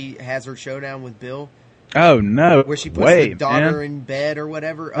she has her showdown with Bill. Oh no! Where she puts way, the daughter man. in bed or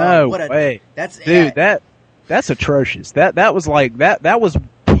whatever. No what a, way, That's dude. That's atrocious. That was like that was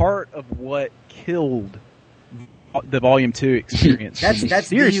part of what killed the Volume 2 experience.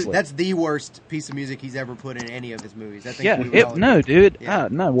 Seriously. That's the worst piece of music he's ever put in any of his movies. I think Yeah, we would all no, agree. dude, Yeah.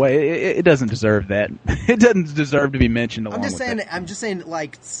 no way. It doesn't deserve that. It doesn't deserve to be mentioned. I'm just saying,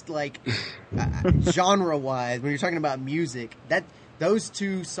 like genre wise, when you're talking about music, that those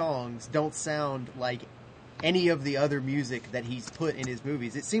two songs don't sound like any of the other music that he's put in his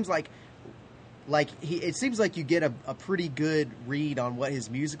movies. It seems like you get a pretty good read on what his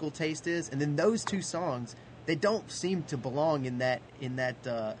musical taste is, and then those two songs, they don't seem to belong in that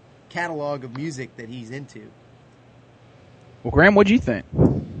catalog of music that he's into. Well, Graham, what do you think?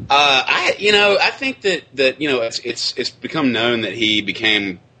 I think that it's become known that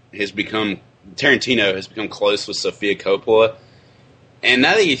Tarantino has become close with Sofia Coppola, and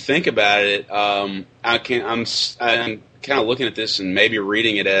now that you think about it, I'm kind of looking at this and maybe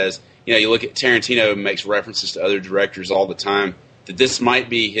reading it as, you look at Tarantino makes references to other directors all the time, that this might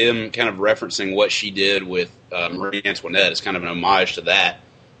be him kind of referencing what she did with Marie Antoinette. It's kind of an homage to that,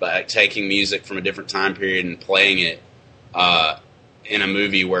 by taking music from a different time period and playing it in a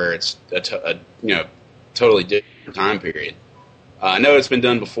movie where it's a totally different time period. I know it's been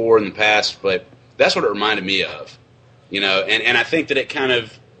done before in the past, but that's what it reminded me of. And I think that it kind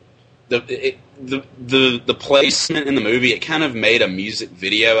of the placement in the movie, it kind of made a music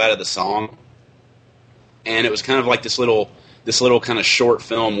video out of the song, and it was kind of like this little kind of short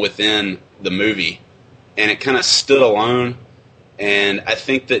film within the movie, and it kind of stood alone. And I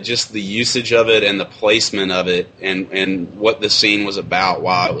think that just the usage of it and the placement of it and what the scene was about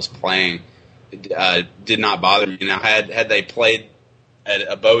while it was playing did not bother me. Now, had they played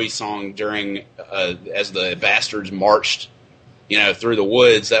a Bowie song during as the bastards marched, through the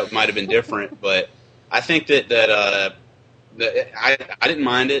woods, that might have been different. But I think that I didn't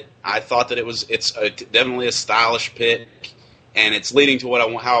mind it. I thought that it's definitely a stylish pick, and it's leading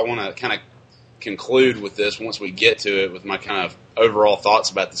to how I want to kind of conclude with this once we get to it with my kind of overall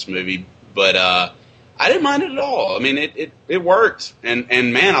thoughts about this movie. But I didn't mind it at all. I mean, it worked, and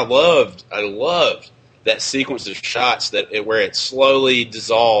man, I loved that sequence of shots where it slowly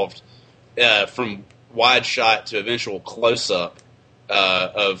dissolved from wide shot to eventual close up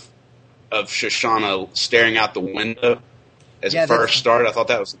of Shoshana staring out the window as it first started. I thought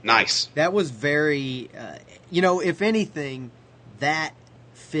that was nice. That was very, if anything, that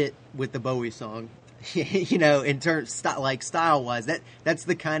fit with the Bowie song. In terms style wise, that's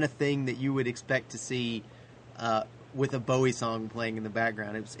the kind of thing that you would expect to see with a Bowie song playing in the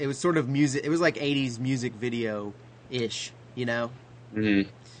background. It was sort of music. It was like 80s music video ish. Mm-hmm.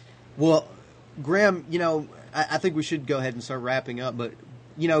 Well, Graham, I think we should go ahead and start wrapping up. But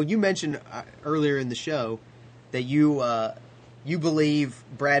you mentioned earlier in the show that you believe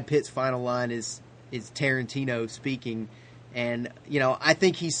Brad Pitt's final line is Tarantino speaking. And, I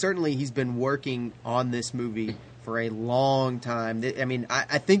think he's been working on this movie for a long time. I mean,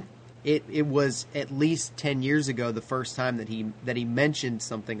 I think it was at least 10 years ago the first time that he mentioned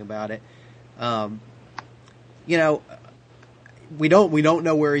something about it. We don't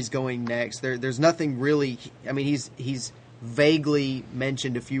know where he's going next. There's nothing really. I mean, he's vaguely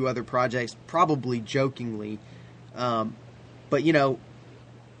mentioned a few other projects, probably jokingly. But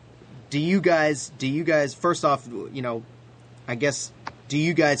do you guys first off, I guess, do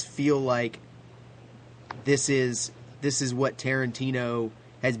you guys feel like this is what Tarantino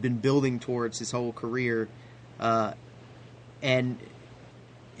has been building towards his whole career? And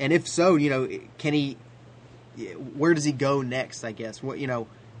if so, can he? Where does he go next? I guess. What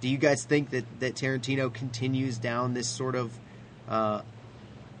do you guys think that Tarantino continues down this sort of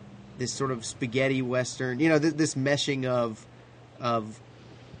spaghetti western? This meshing of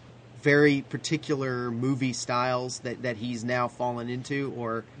very particular movie styles that he's now fallen into,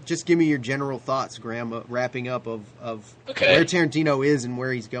 or just give me your general thoughts, Graham, wrapping up of where Tarantino is and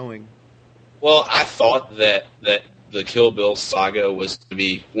where he's going. Well, I thought that the Kill Bill saga was to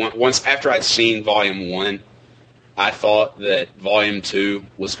be, once after I'd seen Volume 1, I thought that Volume 2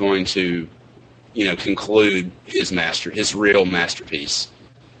 was going to, conclude his real masterpiece.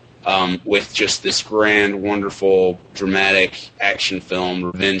 With just this grand, wonderful, dramatic action film,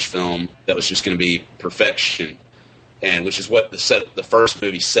 revenge film that was just going to be perfection, and which is what the first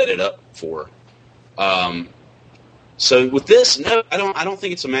movie set it up for. So with this, no, I don't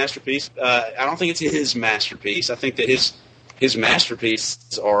think it's a masterpiece. I don't think it's his masterpiece. I think that his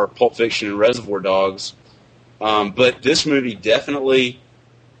masterpieces are Pulp Fiction and Reservoir Dogs. But this movie definitely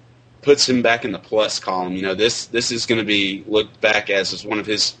puts him back in the plus column. You know, this is going to be looked back as one of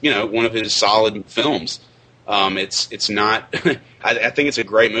his, you know, one of his solid films. It's not. I think it's a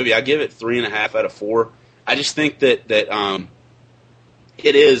great movie. I give it 3.5 out of 4. I just think that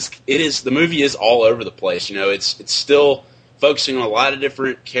it is the movie is all over the place. You know, it's still focusing on a lot of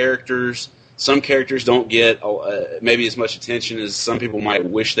different characters. Some characters don't get maybe as much attention as some people might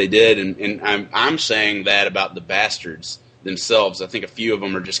wish they did, and I'm saying that about the bastards themselves. I think a few of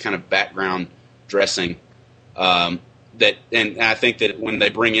them are just kind of background dressing. And I think that when they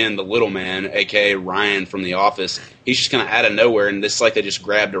bring in the little man, aka Ryan from The Office, he's just kind of out of nowhere, and it's like they just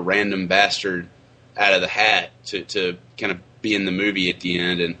grabbed a random bastard out of the hat to kind of be in the movie at the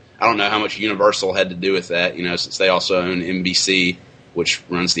end. And I don't know how much Universal had to do with that, you know, since they also own NBC, which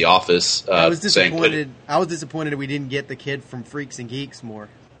runs The Office. I was disappointed. I was disappointed we didn't get the kid from Freaks and Geeks more.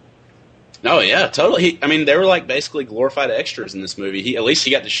 No, yeah, totally. I mean, they were like basically glorified extras in this movie. At least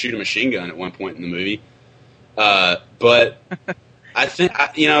he got to shoot a machine gun at one point in the movie. But I think,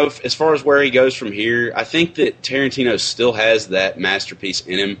 you know, as far as where he goes from here, I think that Tarantino still has that masterpiece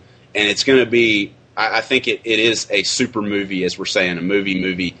in him, and it's going to be. I think it is a super movie, as we're saying, a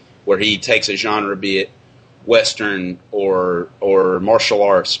movie where he takes a genre, be it Western or martial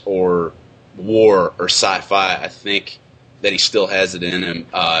arts or war or sci-fi. I think that he still has it in him.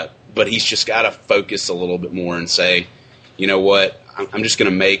 But he's just got to focus a little bit more and say, you know what, I'm just going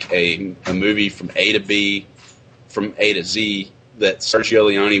to make a movie from A to B, from A to Z that Sergio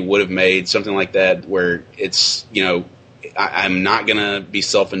Leone would have made, something like that, where it's, you know, I'm not going to be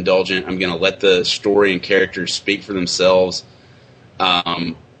self-indulgent. I'm going to let the story and characters speak for themselves,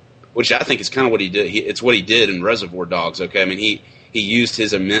 which I think is kind of what he did. It's what he did in Reservoir Dogs, okay? I mean, he used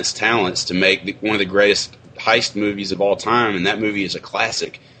his immense talents to make one of the greatest heist movies of all time, and that movie is a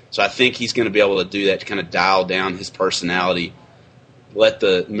classic. So I think he's going to be able to do that to kind of dial down his personality, let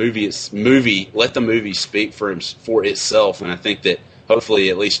the movie speak for itself, and I think that hopefully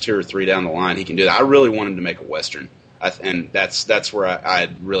at least 2 or 3 down the line he can do that. I really want him to make a Western, and that's where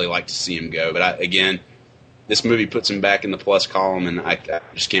I'd really like to see him go. But again, this movie puts him back in the plus column, and I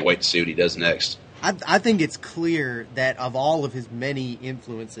just can't wait to see what he does next. I think it's clear that of all of his many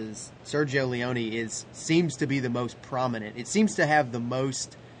influences, Sergio Leone seems to be the most prominent. It seems to have the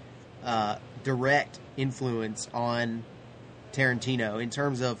most direct influence on Tarantino in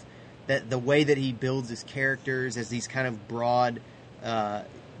terms of the way that he builds his characters as these kind of broad,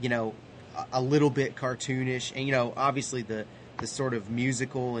 you know, a little bit cartoonish, and, you know, obviously the sort of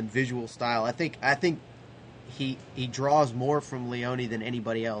musical and visual style. I think he draws more from Leone than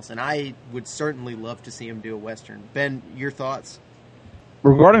anybody else, and I would certainly love to see him do a Western. Ben, your thoughts?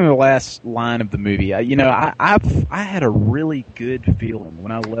 Regarding the last line of the movie, I had a really good feeling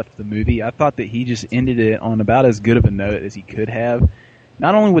when I left the movie. I thought that he just ended it on about as good of a note as he could have.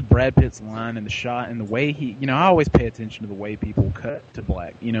 Not only with Brad Pitt's line and the shot and the way he, you know, I always pay attention to the way people cut to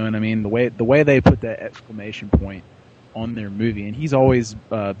black, you know what I mean? The way they put that exclamation point on their movie, and he's always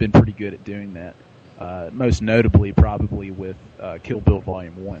been pretty good at doing that. Most notably, probably with Kill Bill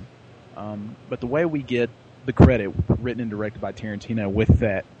Volume 1. But the way we get the credit, written and directed by Tarantino, with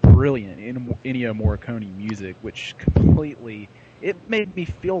that brilliant Ennio Morricone music, which completely, it made me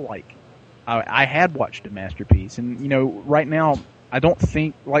feel like I had watched a masterpiece. And, you know, right now, I don't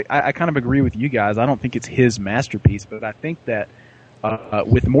think, like, I kind of agree with you guys. I don't think it's his masterpiece, but I think that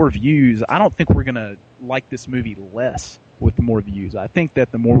with more views, I don't think we're going to like this movie less with more views. I think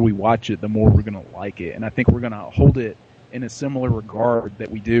that the more we watch it, the more we're going to like it. And I think we're going to hold it in a similar regard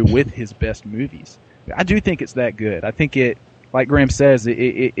that we do with his best movies. I do think it's that good. I think it, like Graham says,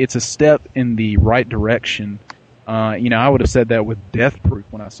 it's a step in the right direction. You know, I would have said that with Death Proof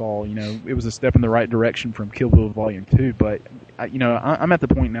when I saw, you know, it was a step in the right direction from Kill Bill Volume 2. But, you know, I'm at the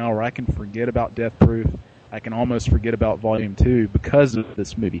point now where I can forget about Death Proof. I can almost forget about Volume 2 because of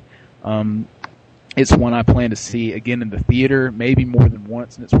this movie. It's one I plan to see again in the theater, maybe more than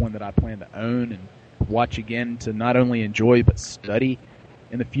once, and it's one that I plan to own and watch again to not only enjoy but study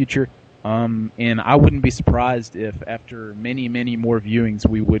in the future. And I wouldn't be surprised if after many, many more viewings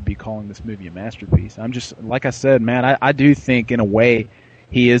we would be calling this movie a masterpiece. I'm just, like I said, man, I do think in a way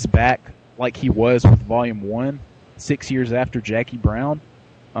he is back like he was with Volume 1, 6 years after Jackie Brown.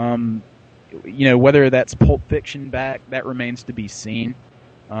 You know, whether that's Pulp Fiction back, that remains to be seen.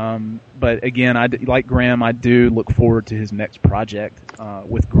 But again, like Graham, I do look forward to his next project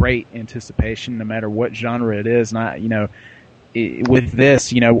with great anticipation, no matter what genre it is. And you know, with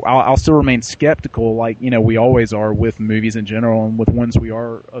this, you know, I'll still remain skeptical, like, you know, we always are with movies in general and with ones we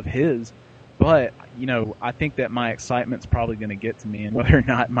are of his. But, you know, I think that my excitement's probably going to get to me, and whether or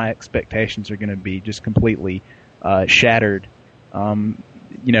not my expectations are going to be just completely shattered.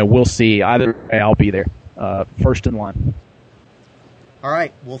 we'll see. Either way, I'll be there, first in line. All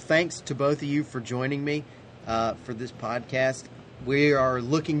right. Well, thanks to both of you for joining me for this podcast. We are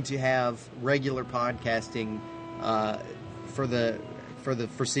looking to have regular podcasting for the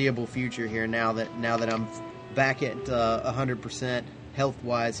foreseeable future here. Now that I'm back at 100%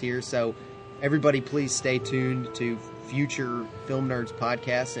 health-wise here, so everybody, please stay tuned to future Film Nerds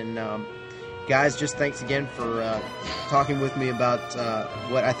podcasts. And guys, just thanks again for talking with me about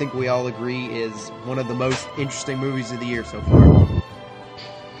what I think we all agree is one of the most interesting movies of the year so far.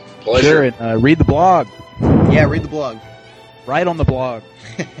 Pleasure. Sure, and read the blog. Yeah, read the blog. Right on the blog.